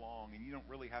carry you along, and you don't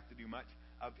really have to do much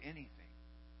of anything.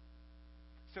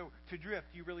 So to drift,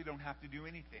 you really don't have to do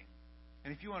anything.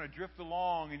 And if you want to drift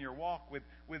along in your walk with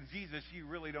Jesus, you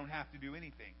really don't have to do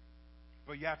anything.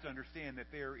 But you have to understand that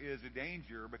there is a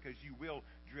danger, because you will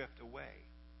drift away.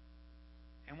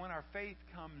 And when our faith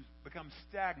becomes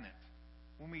stagnant,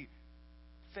 when we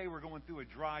say we're going through a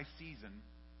dry season,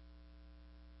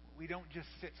 we don't just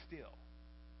sit still.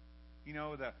 You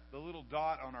know, the little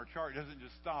dot on our chart doesn't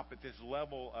just stop at this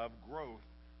level of growth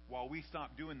while we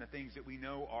stop doing the things that we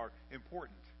know are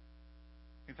important.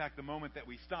 In fact, the moment that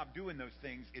we stop doing those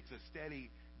things, it's a steady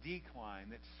decline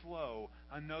that's slow,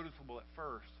 unnoticeable at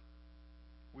first.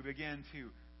 We begin to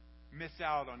miss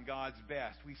out on God's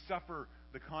best. We suffer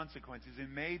the consequences,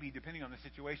 and maybe, depending on the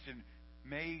situation,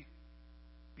 may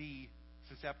be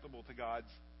susceptible to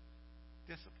God's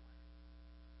discipline.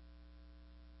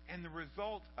 And the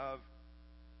result of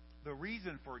the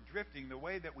reason for drifting, the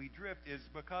way that we drift, is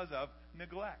because of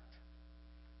neglect.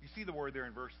 You see the word there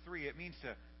in verse 3. It means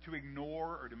to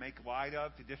ignore or to make light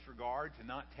of, to disregard, to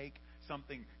not take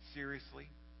something seriously.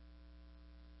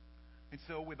 And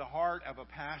so with the heart of a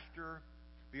pastor,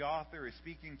 the author is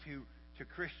speaking to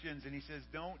Christians, and he says,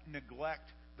 don't neglect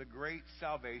the great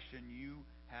salvation you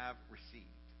have received.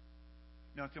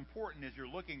 Now, it's important as you're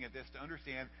looking at this to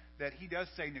understand that he does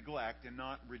say neglect and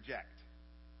not reject.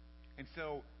 And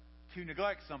so, to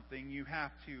neglect something, you have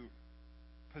to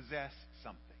possess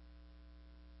something.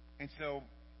 And so,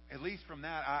 at least from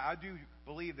that, I do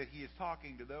believe that he is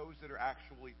talking to those that are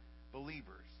actually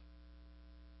believers.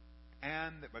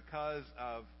 And that because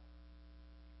of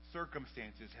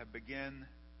circumstances have began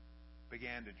to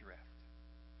drift.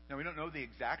 Now, we don't know the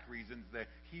exact reasons that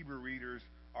Hebrew readers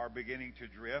are beginning to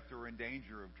drift or in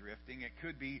danger of drifting. It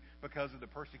could be because of the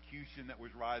persecution that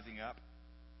was rising up,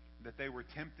 that they were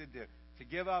tempted to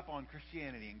give up on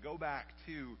Christianity and go back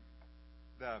to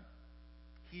the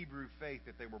Hebrew faith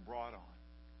that they were brought on.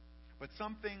 But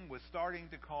something was starting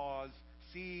to cause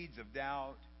seeds of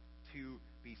doubt to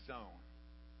be sown,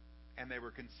 and they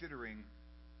were considering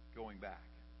going back.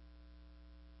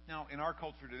 Now, in our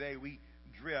culture today, we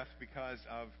drift because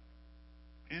of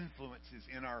influences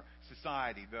in our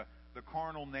society, the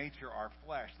carnal nature, our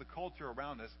flesh, the culture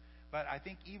around us. But I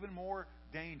think even more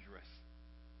dangerous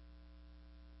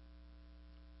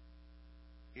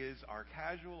is our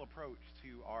casual approach to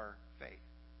our faith.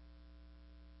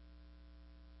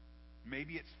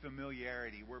 Maybe it's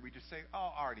familiarity, where we just say,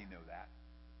 oh, I already know that.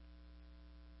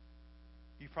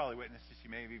 You've probably witnessed this. You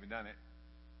may have even done it.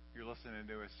 You're listening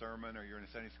to a sermon, or you're in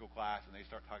a Sunday school class, and they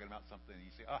start talking about something, and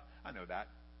you say, oh, I know that.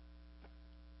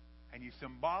 And you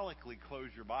symbolically close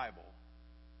your Bible.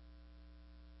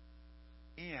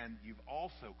 And you've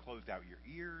also closed out your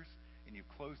ears, and you've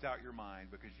closed out your mind,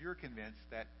 because you're convinced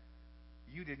that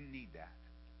you didn't need that.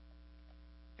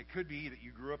 It could be that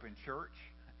you grew up in church.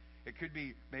 It could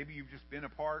be maybe you've just been a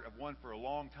part of one for a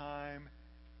long time,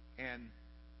 and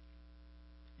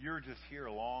you're just here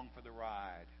along for the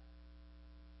ride.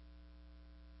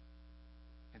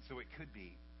 And so it could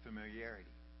be familiarity.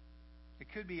 It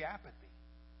could be apathy.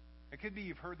 It could be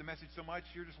you've heard the message so much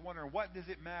you're just wondering, what does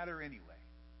it matter anyway?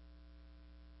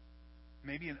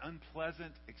 Maybe an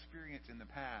unpleasant experience in the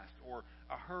past, or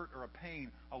a hurt or a pain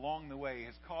along the way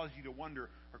has caused you to wonder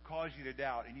or caused you to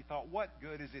doubt, and you thought, what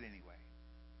good is it anyway?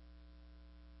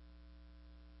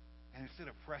 And instead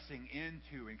of pressing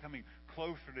into and coming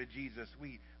closer to Jesus,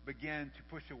 we begin to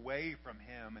push away from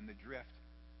Him, and the drift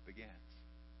begins.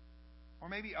 Or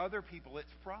maybe other people,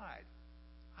 it's pride.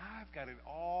 I've got it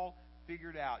all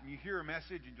figured out. And you hear a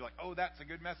message and you're like, oh, that's a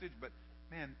good message, but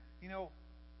man,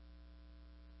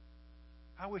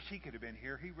 I wish he could have been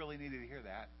here. He really needed to hear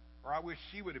that. Or I wish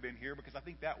she would have been here, because I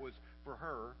think that was for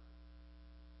her.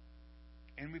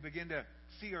 And we begin to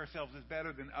see ourselves as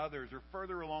better than others, or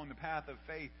further along the path of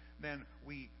faith than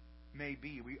we may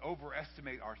be. We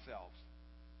overestimate ourselves.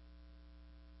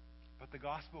 But the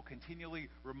gospel continually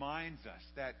reminds us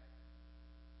that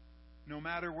no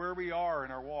matter where we are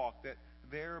in our walk, that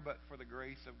there but for the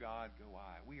grace of God go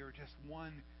I. We are just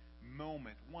one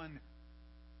moment, one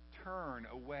turn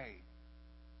away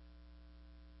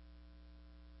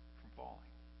from falling.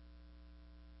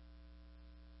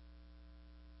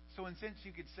 So in a sense,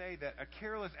 you could say that a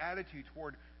careless attitude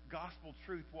toward gospel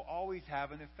truth will always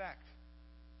have an effect.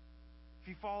 If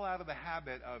you fall out of the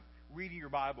habit of reading your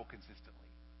Bible consistently,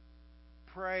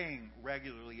 praying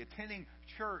regularly, attending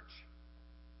church,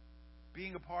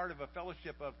 being a part of a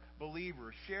fellowship of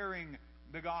believers, sharing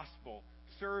the gospel,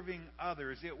 serving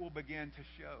others, it will begin to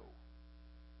show.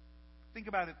 Think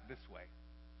about it this way.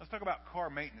 Let's talk about car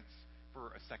maintenance for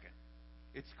a second.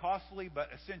 It's costly but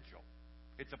essential.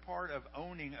 It's a part of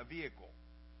owning a vehicle.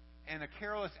 And a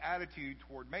careless attitude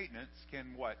toward maintenance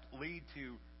can lead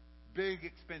to big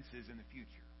expenses in the future.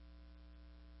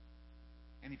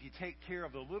 And if you take care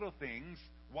of the little things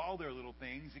while they're little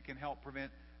things, it can help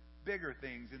prevent bigger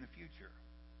things in the future.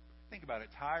 Think about it.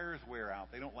 Tires wear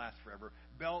out. They don't last forever.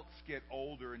 Belts get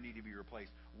older and need to be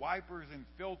replaced. Wipers and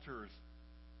filters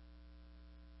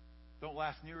don't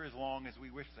last near as long as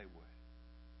we wish they would.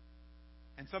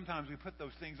 And sometimes we put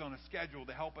those things on a schedule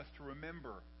to help us to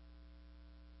remember.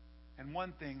 And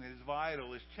one thing that is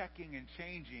vital is checking and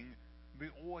changing the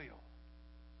oil.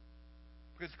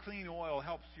 Because clean oil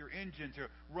helps your engine to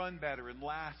run better and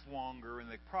last longer, and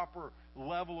the proper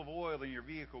level of oil in your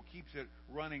vehicle keeps it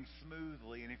running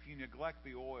smoothly. And if you neglect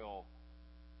the oil,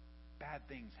 bad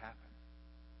things happen.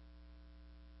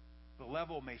 The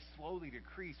level may slowly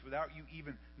decrease without you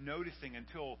even noticing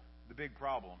until the big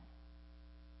problem.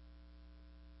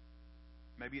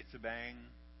 Maybe it's a bang,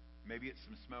 maybe it's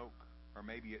some smoke, or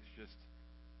maybe it's just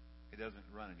it doesn't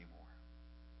run anymore.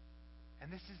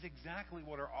 And this is exactly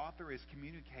what our author is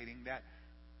communicating, that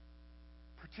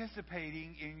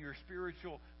participating in your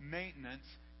spiritual maintenance,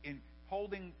 in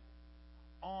holding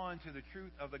on to the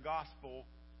truth of the gospel,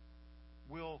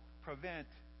 will prevent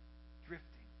drifting.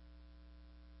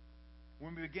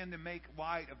 When we begin to make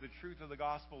light of the truth of the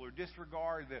gospel or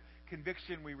disregard the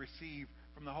conviction we receive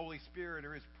from the Holy Spirit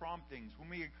or His promptings,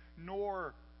 when we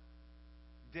ignore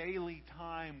daily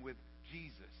time with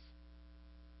Jesus,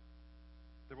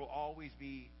 there will always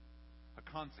be a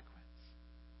consequence.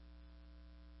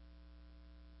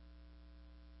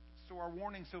 So our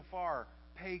warning so far,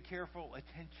 pay careful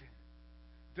attention.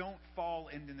 Don't fall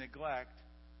into neglect,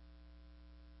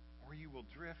 or you will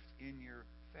drift in your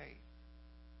faith.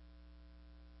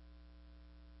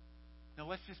 Now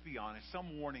let's just be honest.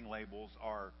 Some warning labels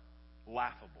are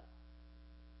laughable.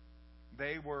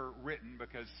 They were written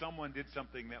because someone did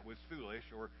something that was foolish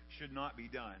or should not be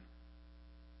done.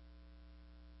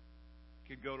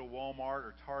 You could go to Walmart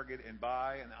or Target and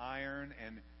buy an iron,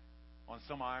 and on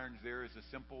some irons there is a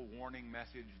simple warning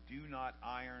message: do not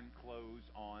iron clothes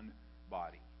on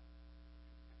body.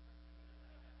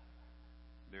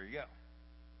 There you go.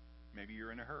 Maybe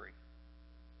you're in a hurry.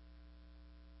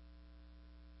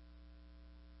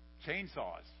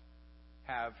 Chainsaws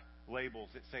have labels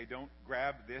that say don't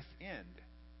grab this end.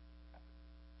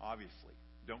 Obviously,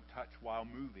 don't touch while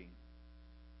moving.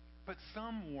 But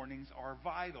some warnings are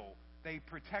vital. They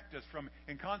protect us from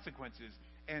inconsequences.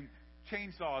 And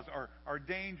chainsaws are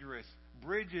dangerous.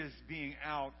 Bridges being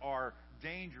out are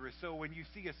dangerous. So when you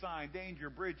see a sign, danger,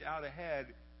 bridge out ahead,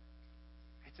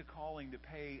 it's a calling to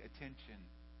pay attention.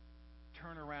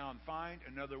 Turn around, find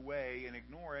another way, and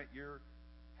ignore it. You're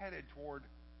headed toward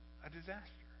a disaster.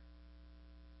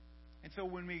 And so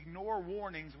when we ignore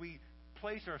warnings, we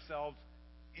place ourselves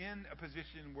in a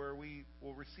position where we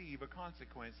will receive a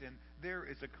consequence. And there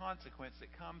is a consequence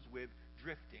that comes with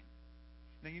drifting.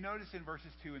 Now you notice in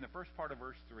verses 2 and the first part of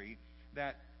verse 3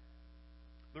 that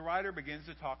the writer begins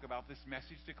to talk about this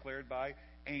message declared by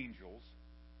angels.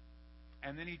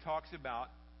 And then he talks about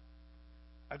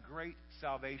a great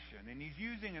salvation. And he's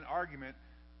using an argument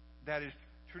that is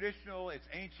traditional, it's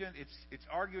ancient, it's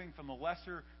arguing from the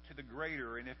lesser to the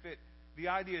greater. And the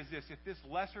idea is this: if this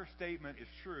lesser statement is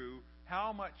true,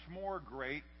 how much more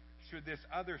great should this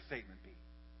other statement be?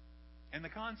 And the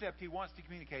concept he wants to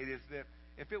communicate is that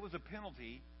if it was a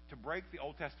penalty to break the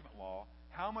Old Testament law,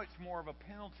 how much more of a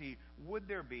penalty would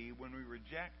there be when we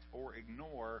reject or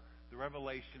ignore the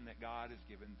revelation that God has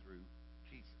given through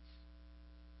Jesus?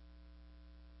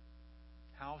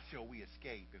 How shall we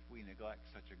escape if we neglect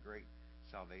such a great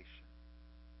salvation?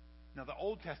 Now, the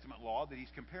Old Testament law that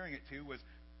he's comparing it to was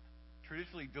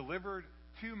traditionally delivered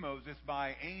to Moses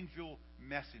by angel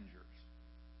messengers.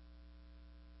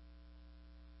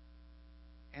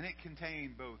 And it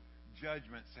contained both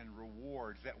judgments and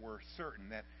rewards that were certain.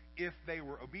 That if they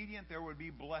were obedient, there would be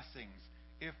blessings.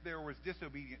 If there was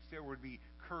disobedience, there would be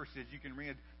curses. You can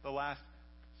read the last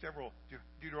several,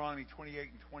 Deuteronomy 28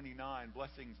 and 29,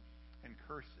 blessings and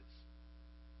curses.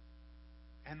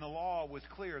 And the law was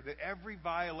clear that every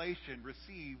violation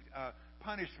received a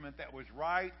punishment that was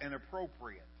right and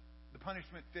appropriate. The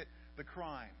punishment fit the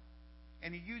crime.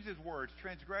 And he uses words,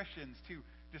 transgressions, to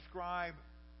describe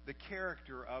the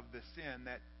character of the sin,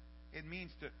 that it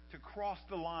means to cross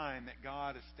the line that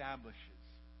God establishes.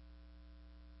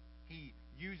 He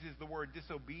uses the word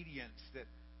disobedience that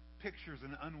pictures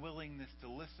an unwillingness to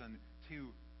listen to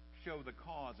show the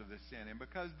cause of the sin. And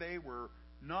because they were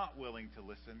not willing to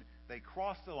listen, they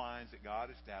crossed the lines that God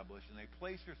established, and they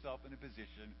placed themselves in a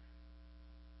position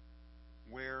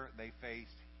where they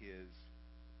faced His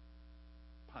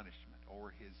punishment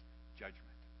or His judgment.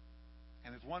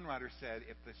 And as one writer said,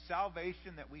 if the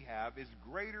salvation that we have is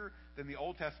greater than the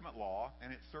Old Testament law,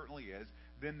 and it certainly is,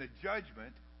 then the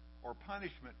judgment or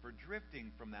punishment for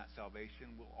drifting from that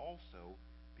salvation will also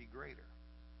be greater.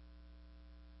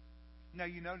 Now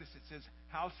you notice it says,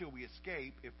 how shall we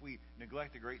escape if we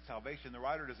neglect a great salvation? The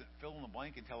writer doesn't fill in the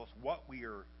blank and tell us what we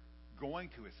are going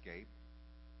to escape,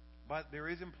 but there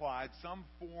is implied some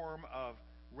form of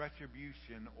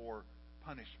retribution or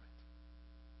punishment.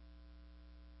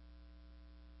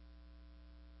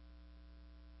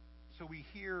 So we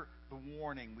hear the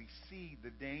warning, we see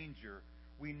the danger,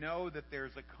 we know that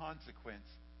there's a consequence,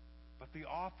 but the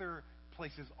author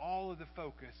places all of the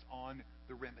focus on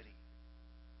the remedy.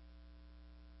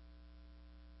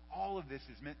 All of this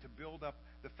is meant to build up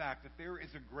the fact that there is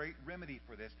a great remedy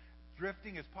for this.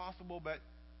 Drifting is possible, but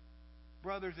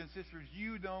brothers and sisters,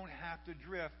 you don't have to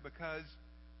drift, because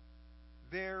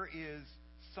there is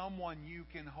someone you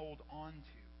can hold on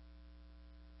to.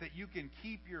 That you can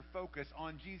keep your focus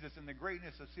on Jesus and the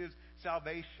greatness of His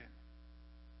salvation.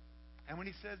 And when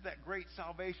he says that great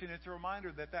salvation, it's a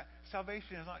reminder that that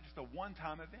salvation is not just a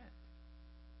one-time event.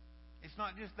 It's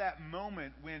not just that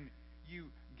moment when you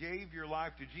gave your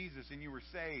life to Jesus and you were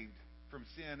saved from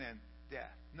sin and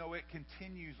death. No, it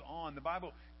continues on. The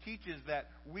Bible teaches that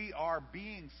we are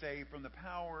being saved from the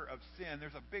power of sin.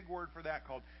 There's a big word for that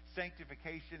called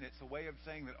sanctification. It's a way of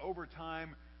saying that over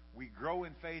time we grow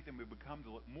in faith and we become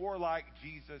to look more like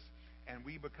Jesus, and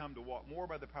we become to walk more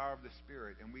by the power of the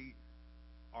Spirit, and we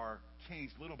are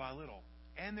changed little by little.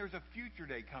 And there's a future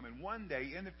day coming, one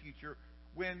day in the future,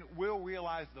 when we'll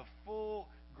realize the full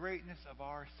greatness of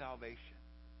our salvation.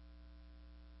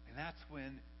 And that's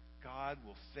when God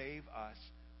will save us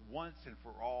once and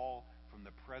for all from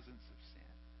the presence of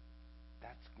sin.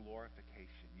 That's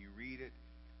glorification. You read it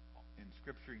in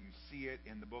Scripture, you see it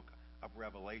in the book of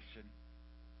Revelation.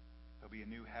 There'll be a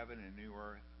new heaven and a new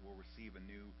earth. We'll receive a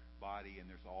new body, and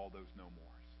there's all those no mores.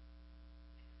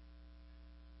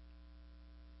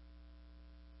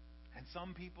 And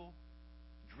some people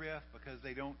drift because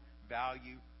they don't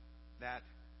value that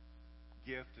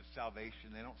gift of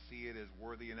salvation. They don't see it as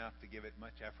worthy enough to give it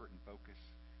much effort and focus.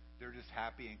 They're just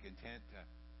happy and content to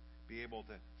be able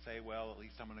to say, well, at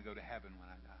least I'm going to go to heaven when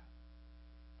I die.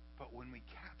 But when we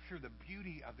capture the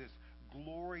beauty of this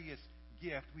glorious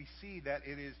gift, we see that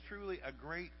it is truly a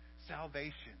great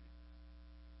salvation.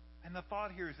 And the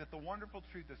thought here is that the wonderful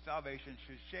truth of salvation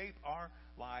should shape our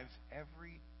lives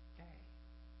every day.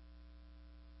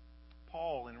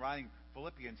 Paul, in writing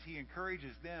Philippians, he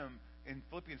encourages them in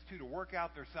Philippians 2 to work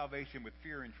out their salvation with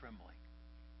fear and trembling.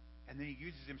 And then he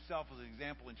uses himself as an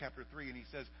example in chapter 3, and he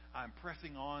says, I'm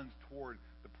pressing on toward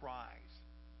the prize.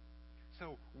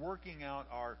 So working out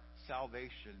our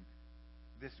salvation,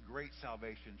 this great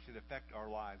salvation, should affect our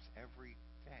lives every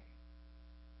day.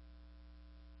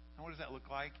 And what does that look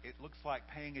like? It looks like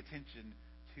paying attention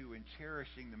to and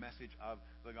cherishing the message of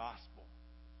the gospel.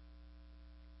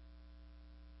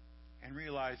 And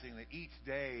realizing that each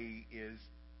day is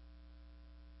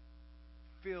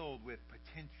filled with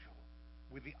potential,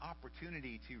 with the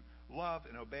opportunity to love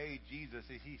and obey Jesus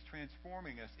as He's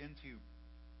transforming us into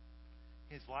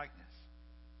His likeness.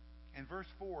 And verse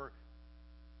 4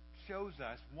 shows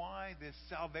us why this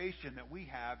salvation that we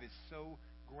have is so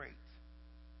great.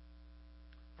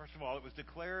 First of all, it was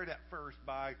declared at first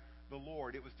by the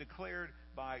Lord. It was declared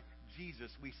by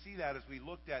Jesus. We see that as we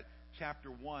looked at chapter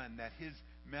 1, that His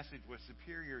message was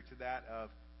superior to that of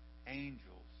angels.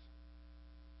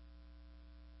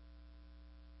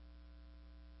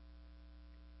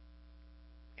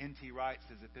 N.T. Wright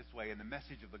says it this way: in the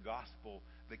message of the gospel,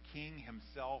 the King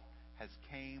Himself has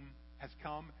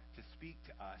come to speak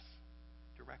to us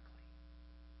directly.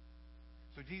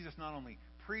 So Jesus not only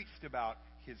preached about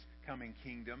His coming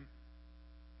kingdom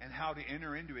and how to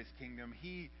enter into His kingdom,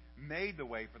 He made the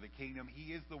way for the kingdom.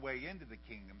 He is the way into the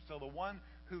kingdom. So the one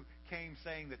who came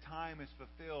saying the time is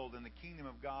fulfilled and the kingdom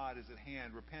of God is at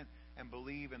hand, repent and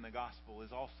believe in the gospel,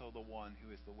 is also the one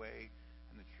who is the way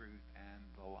and the truth and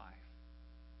the life.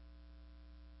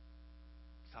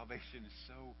 Salvation is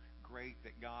so great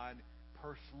that God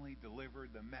personally delivered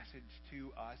the message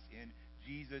to us in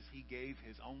Jesus. He gave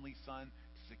His only Son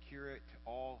to secure it to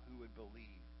all who would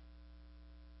believe.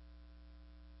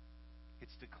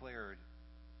 It's declared.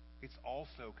 It's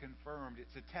also confirmed.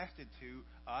 It's attested to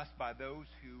us by those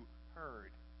who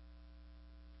heard.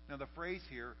 Now, the phrase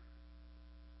here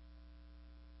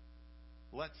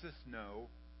lets us know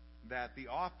that the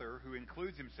author, who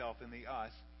includes himself in the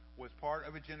us, was part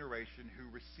of a generation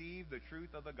who received the truth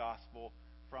of the gospel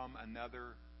from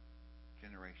another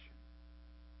generation.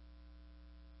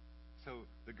 So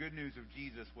the good news of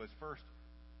Jesus was first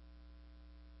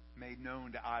made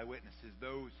known to eyewitnesses,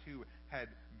 those who had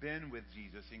been with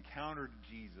Jesus, encountered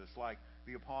Jesus, like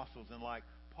the apostles and like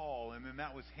Paul. And then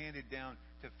that was handed down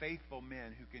to faithful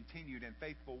men who continued and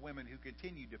faithful women who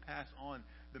continued to pass on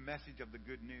the message of the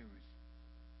good news.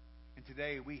 And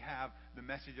today we have the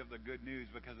message of the good news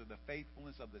because of the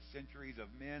faithfulness of the centuries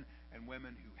of men and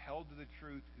women who held to the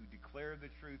truth, who declared the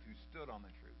truth, who stood on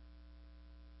the truth.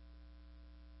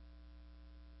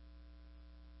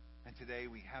 And today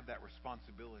we have that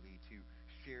responsibility to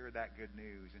share that good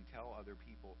news and tell other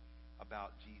people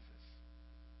about Jesus.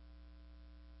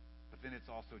 But then it's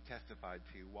also testified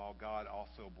to while God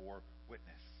also bore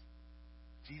witness.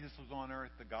 Jesus was on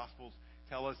earth. The Gospels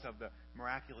tell us of the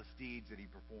miraculous deeds that He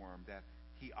performed, that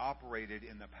He operated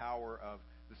in the power of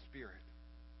the Spirit.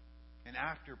 And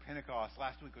after Pentecost,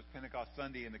 last week was Pentecost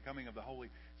Sunday and the coming of the Holy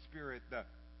Spirit, the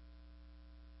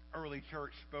early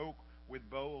church spoke with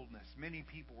boldness. Many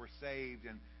people were saved,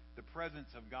 and the presence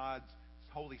of God's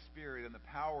Holy Spirit and the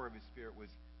power of His Spirit was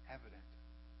evident.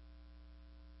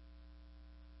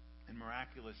 And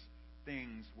miraculous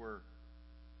things were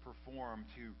performed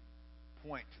to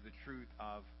point to the truth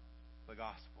of the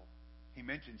gospel. He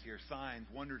mentions here signs,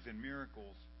 wonders, and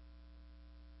miracles.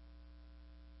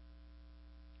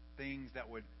 Things that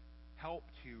would help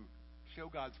to show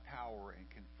God's power and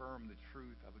confirm the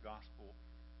truth of the gospel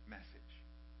message.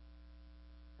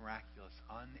 Miraculous,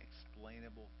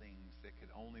 unexplainable things that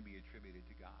could only be attributed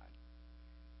to God.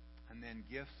 And then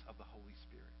gifts of the Holy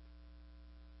Spirit.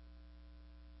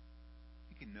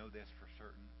 You can know this for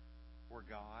certain. Where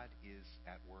God is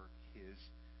at work, His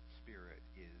Spirit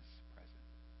is present.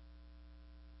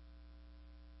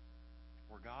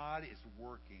 Where God is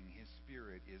working, His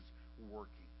Spirit is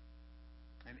working.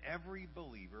 And every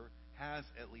believer has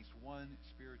at least one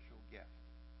spiritual gift.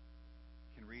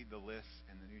 You can read the list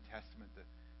in the New Testament that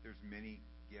there's many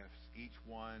gifts. Each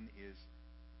one is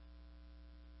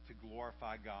to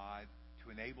glorify God, to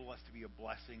enable us to be a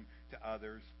blessing to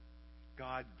others.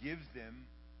 God gives them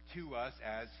to us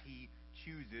as He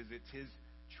chooses. It's His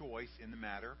choice in the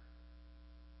matter.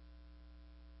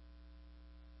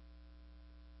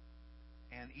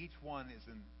 And each one is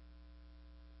a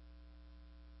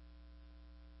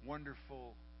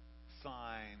wonderful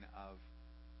sign of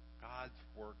God's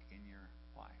work in your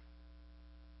life.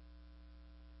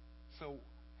 So,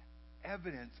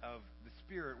 evidence of the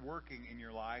Spirit working in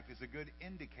your life is a good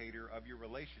indicator of your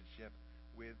relationship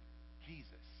with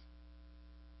Jesus.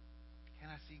 Can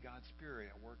I see God's Spirit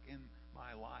at work in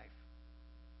my life?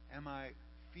 Am I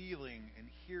feeling and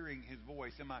hearing His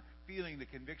voice? Am I feeling the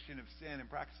conviction of sin and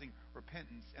practicing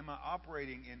repentance? Am I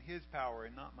operating in His power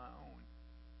and not my own?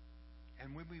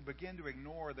 And when we begin to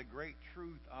ignore the great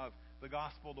truth of the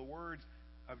gospel, the words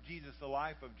of Jesus, the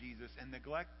life of Jesus, and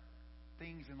neglect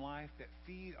things in life that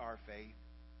feed our faith,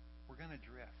 we're going to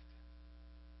drift.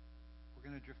 We're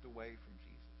going to drift away from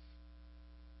Jesus.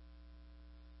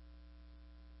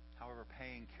 However,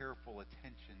 paying careful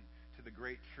attention to the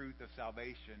great truth of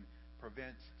salvation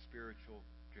prevents spiritual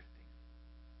drifting.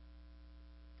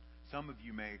 Some of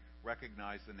you may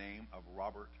recognize the name of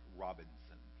Robert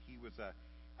Robinson. He was a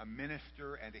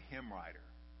minister and a hymn writer.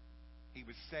 He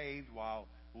was saved while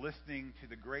listening to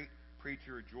the great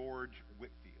preacher George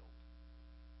Whitefield.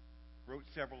 Wrote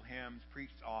several hymns,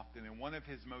 preached often, and one of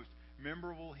his most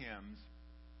memorable hymns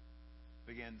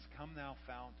begins, "Come thou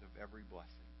fount of every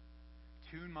blessing,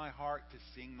 tune my heart to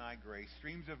sing thy grace.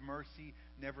 Streams of mercy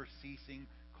never ceasing,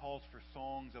 calls for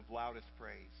songs of loudest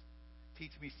praise.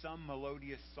 Teach me some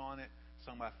melodious sonnet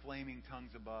sung by flaming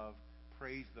tongues above.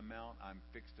 Praise the mount I'm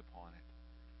fixed upon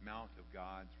it, mount of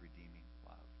God's redeeming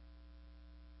love."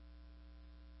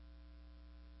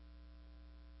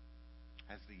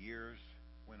 As the years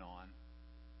went on,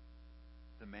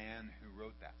 the man who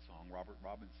wrote that song, Robert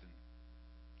Robinson,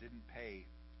 didn't pay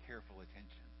careful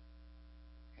attention.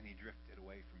 and he drifted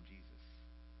away from Jesus.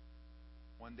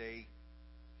 One day,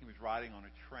 he was riding on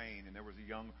a train, and there was a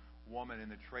young woman in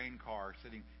the train car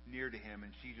sitting near to him,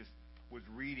 and she just was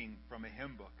reading from a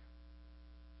hymn book.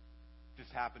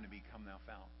 Just happened to be Come Thou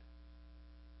Fount.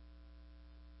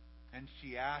 And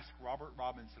she asked Robert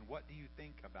Robinson, "What do you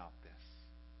think about this?"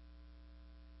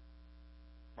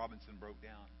 Robinson broke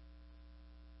down,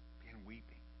 began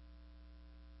weeping,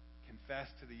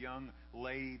 confessed to the young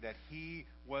lady that he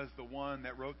was the one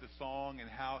that wrote the song and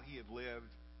how he had lived.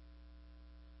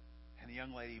 And the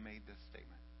young lady made this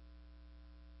statement: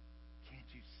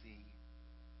 "Can't you see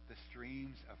the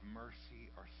streams of mercy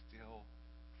are still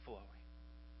flowing?"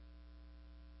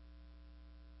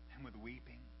 And with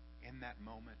weeping in that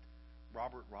moment,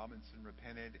 Robert Robinson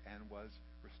repented and was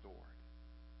restored.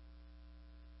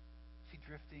 See,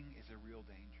 drifting is a real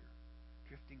danger.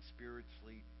 Drifting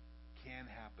spiritually can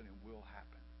happen and will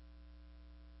happen.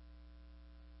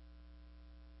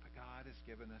 But God has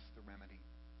given us the remedy.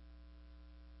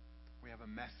 We have a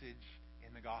message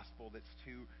in the gospel that's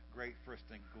too great for us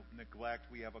to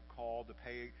neglect. We have a call to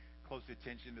pay close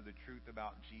attention to the truth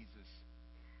about Jesus.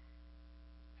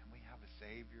 And we have a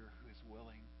Savior who is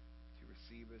willing to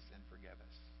receive us and forgive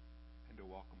us and to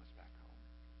welcome us back home.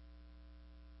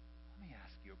 Let me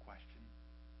ask you a question.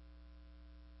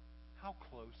 How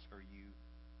close are you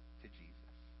to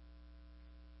Jesus?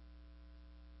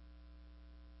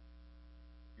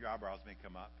 Your eyebrows may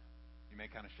come up. You may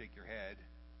kind of shake your head.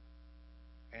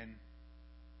 And,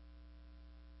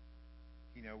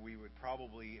 we would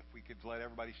probably, if we could let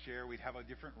everybody share, we'd have a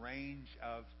different range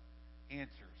of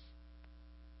answers.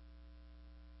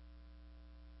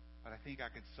 But I think I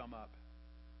could sum up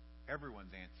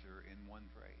everyone's answer in one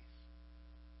phrase.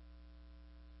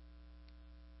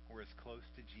 We're as close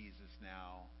to Jesus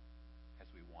now as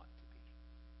we want to be.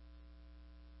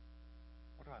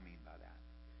 What do I mean by that?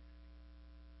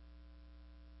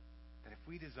 That if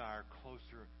we desire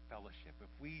closer fellowship,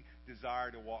 if we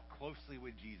desire to walk closely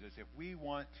with Jesus, if we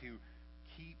want to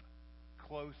keep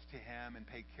close to Him and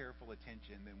pay careful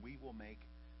attention, then we will make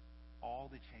all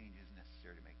the changes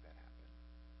necessary to make that happen.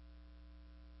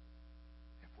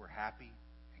 If we're happy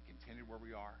and contented where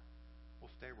we are,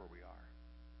 we'll stay where we are.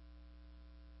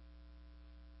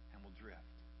 And we'll drift.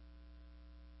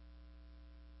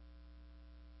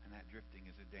 And that drifting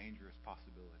is a dangerous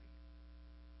possibility.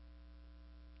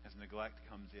 As neglect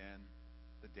comes in,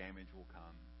 the damage will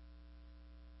come.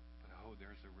 But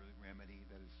there's a remedy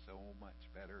that is so much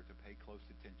better, to pay close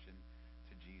attention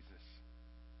to Jesus.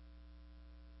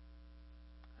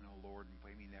 And Lord,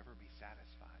 may we never be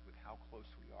satisfied with how close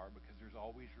we are, because there's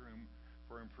always room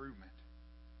for improvement.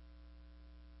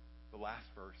 The last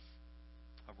verse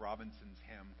of Robinson's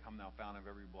hymn, Come Thou Fount of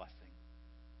Every Blessing.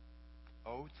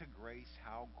 "Oh, to grace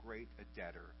how great a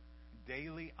debtor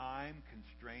daily I'm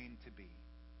constrained to be.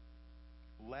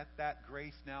 Let that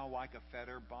grace now like a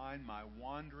fetter bind my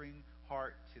wandering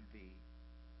heart to Thee.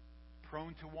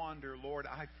 Prone to wander, Lord,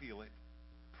 I feel it.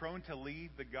 Prone to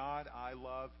leave the God I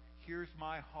love. Here's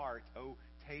my heart, oh,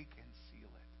 take and seal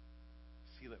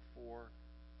it. Seal it for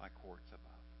Thy courts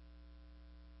above."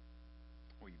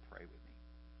 Will you pray with me?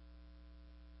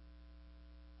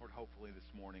 Lord, hopefully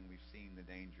this morning we've seen the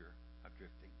danger of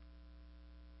drifting.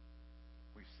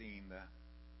 We've seen the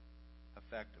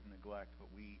effect of neglect,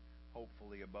 but we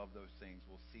hopefully above those things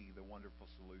will see the wonderful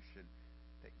solution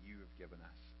that You have given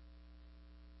us.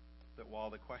 That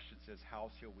while the question says, how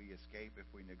shall we escape if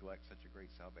we neglect such a great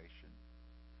salvation?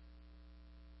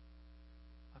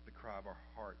 Let the cry of our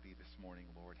heart be this morning,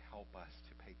 Lord, help us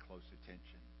to pay close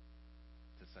attention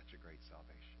to such a great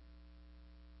salvation.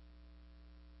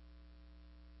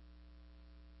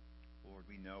 Lord,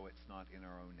 we know it's not in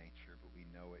our own nature, but we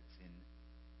know it's in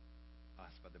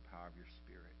us by the power of Your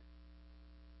Spirit.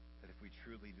 That if we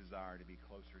truly desire to be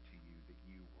closer to You, that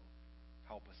You will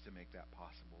help us to make that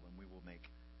possible, and we will make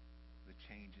the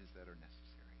changes that are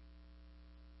necessary.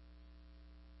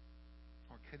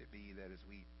 Or could it be that as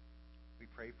we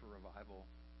pray for revival,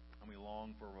 and we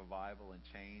long for revival and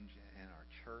change in our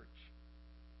church,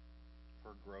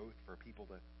 for growth, for people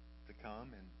to come,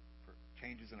 and for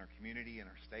changes in our community, in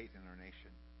our state, and our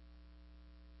nation,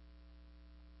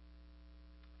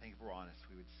 I think if we're honest,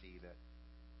 we would see that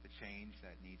the change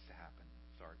that needs to happen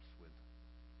starts with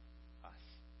us.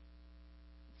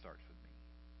 It starts with me.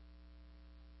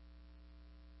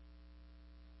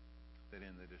 That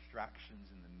in the distractions,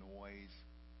 in the noise,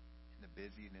 in the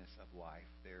busyness of life,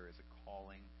 there is a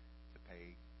calling to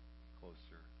pay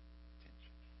closer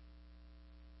attention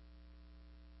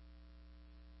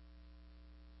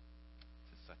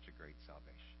to such a great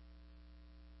salvation.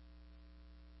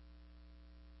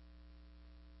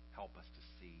 Help us to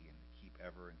see and to keep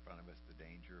ever in front of us the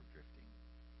danger of drifting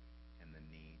and the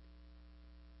need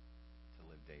to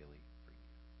live daily for you.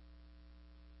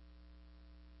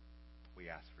 We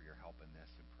ask for your help in this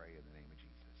and pray in the name of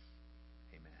Jesus.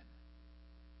 Amen.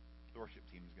 The worship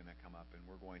team is going to come up, and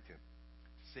we're going to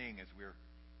sing as we're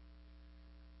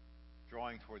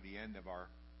drawing toward the end of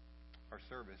our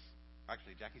service.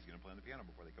 Actually, Jackie's going to play on the piano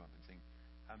before they come up and sing.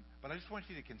 But I just want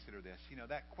you to consider this. You know,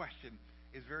 that question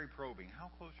is very probing. How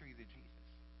close are you to Jesus?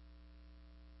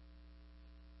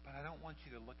 But I don't want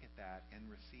you to look at that and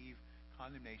receive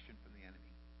condemnation from the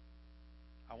enemy.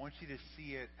 I want you to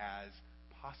see it as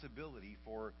possibility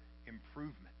for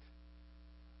improvement.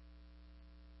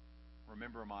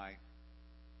 Remember my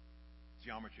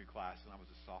geometry class when I was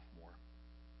a sophomore.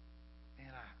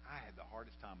 Man, I had the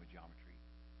hardest time with geometry.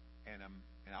 And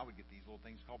I would get these little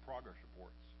things called progress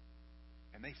reports.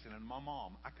 And they sent them to my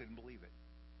mom. I couldn't believe it.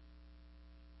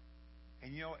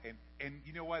 And you know, and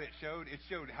you know what it showed? It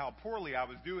showed how poorly I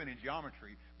was doing in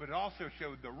geometry, but it also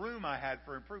showed the room I had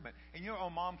for improvement. And you know what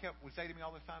my mom would say to me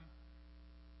all the time?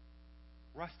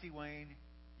 Rusty Wayne,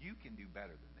 you can do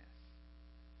better than this.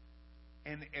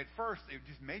 And at first, it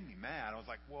just made me mad. I was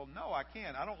like, well, no, I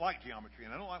can't. I don't like geometry,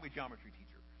 and I don't like my geometry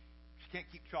teacher. She can't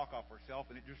keep chalk off herself,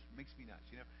 and it just makes me nuts,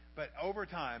 you know. But over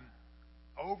time,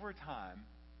 I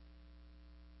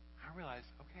realized,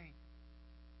 okay,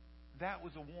 that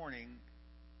was a warning,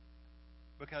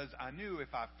 because I knew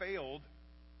if I failed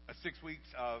 6 weeks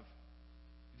of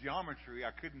geometry,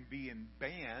 I couldn't be in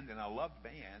band, and I loved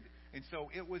band. And so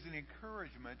it was an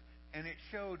encouragement, and it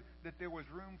showed that there was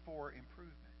room for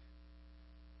improvement.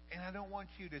 And I don't want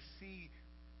you to see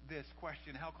this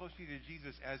question, how close are you to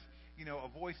Jesus, as, you know, a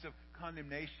voice of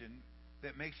condemnation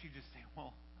that makes you just say,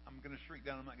 well, I'm going to shrink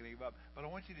down, I'm not going to give up. But I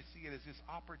want you to see it as this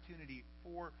opportunity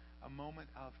for a moment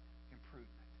of improvement.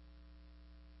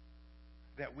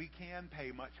 That we can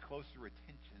pay much closer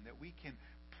attention, that we can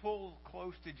pull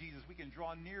close to Jesus, we can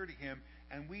draw near to Him,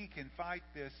 and we can fight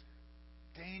this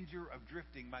danger of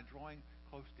drifting by drawing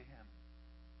close to Him.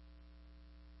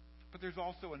 But there's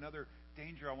also another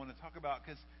danger I want to talk about,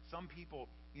 because some people,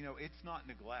 you know, it's not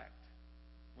neglect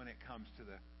when it comes to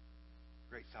the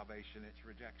great salvation, it's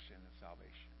rejection of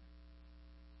salvation.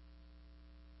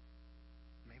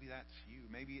 Maybe that's you.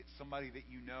 Maybe it's somebody that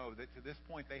you know that to this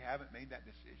point they haven't made that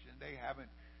decision. They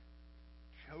haven't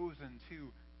chosen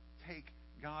to take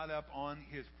God up on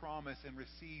His promise and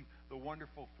receive the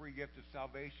wonderful free gift of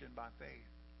salvation by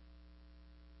faith.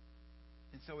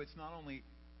 And so it's not only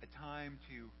a time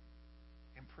to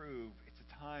improve, it's a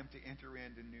time to enter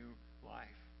into new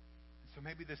life. And so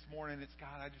maybe this morning it's,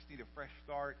 God, I just need a fresh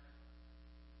start.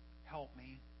 Help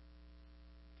me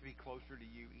to be closer to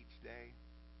you each day.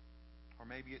 Or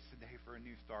maybe it's today for a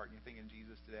new start, and you're thinking,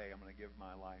 Jesus, today I'm going to give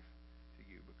my life to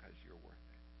you because you're worth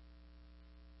it.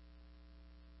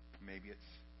 Maybe it's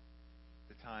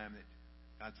the time that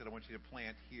God said, I want you to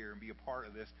plant here and be a part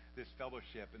of this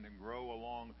fellowship and then grow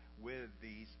along with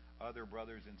these other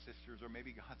brothers and sisters. Or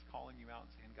maybe God's calling you out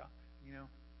and saying, God, you know,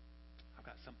 I've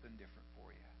got something different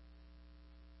for you.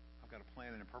 I've got a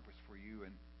plan and a purpose for you,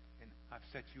 and I've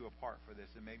set you apart for this.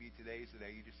 And maybe today's the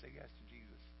day you just say yes to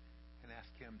Jesus and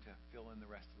ask Him to fill in the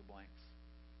rest of the blanks.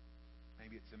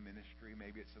 Maybe it's a ministry.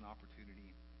 Maybe it's an opportunity.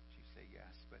 You say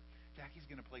yes. But Jackie's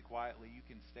going to play quietly. You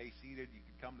can stay seated. You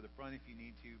can come to the front if you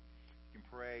need to. You can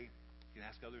pray. You can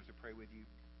ask others to pray with you.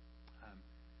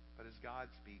 But as God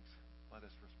speaks, let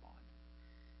us respond.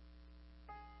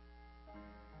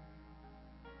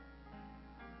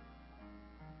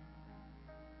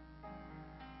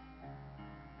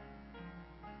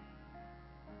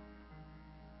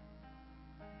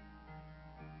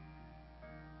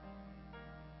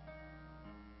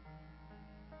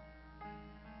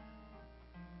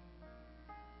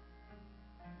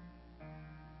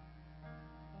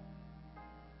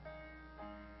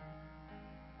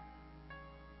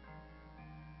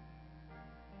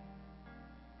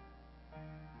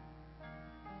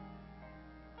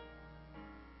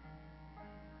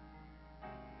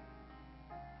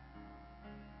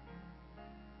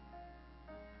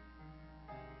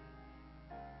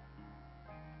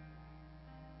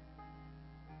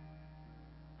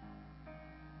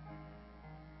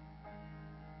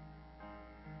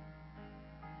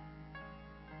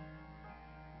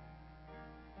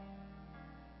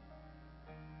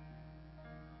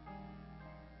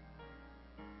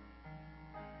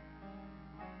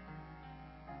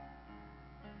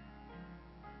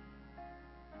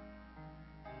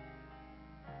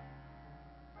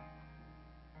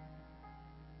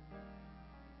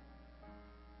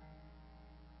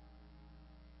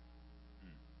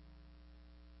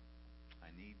 I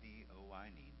need thee, oh, I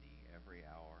need thee, every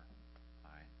hour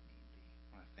I need thee.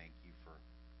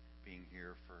 being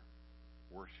here for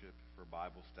worship, for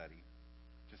Bible study.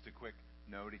 Just a quick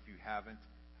note, if you haven't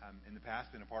in the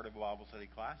past been a part of a Bible study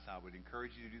class, I would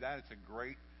encourage you to do that. It's a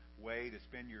great way to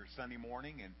spend your Sunday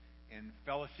morning in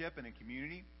fellowship and in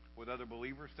community with other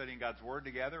believers studying God's Word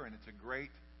together, and it's a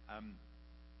great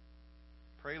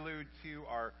prelude to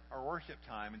our worship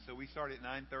time. And so we start at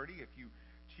 9:30. If you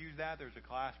choose that, there's a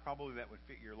class probably that would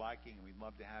fit your liking, and we'd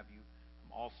love to have you.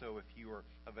 Also, if you are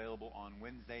available on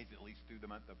Wednesdays, at least through the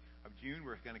month of June,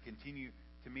 we're going to continue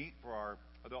to meet for our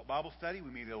adult Bible study.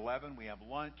 We meet at 11. We have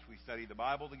lunch. We study the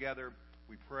Bible together.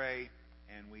 We pray,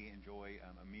 and we enjoy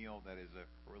a meal that is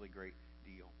a really great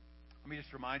deal. Let me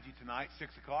just remind you tonight,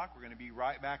 6 o'clock, we're going to be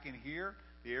right back in here.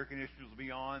 The air conditioners will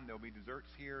be on. There'll be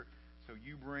desserts here. So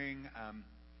you bring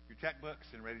your textbooks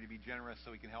and ready to be generous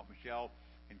so we can help Michelle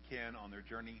and Ken on their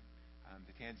journey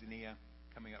to Tanzania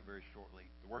coming up very shortly.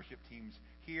 The worship team's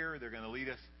here. They're going to lead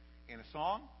us in a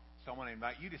song. So I want to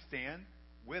invite you to stand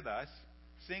with us,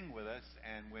 sing with us,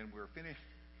 and when we're finished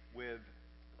with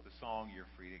the song, you're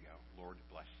free to go. Lord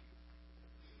bless you.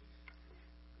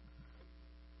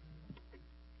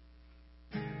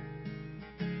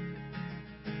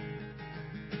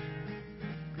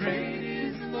 Great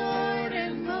is the Lord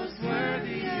and most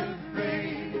worthy of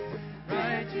praise.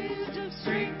 Righteous of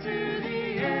strength to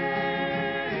the end.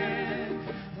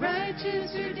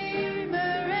 Righteous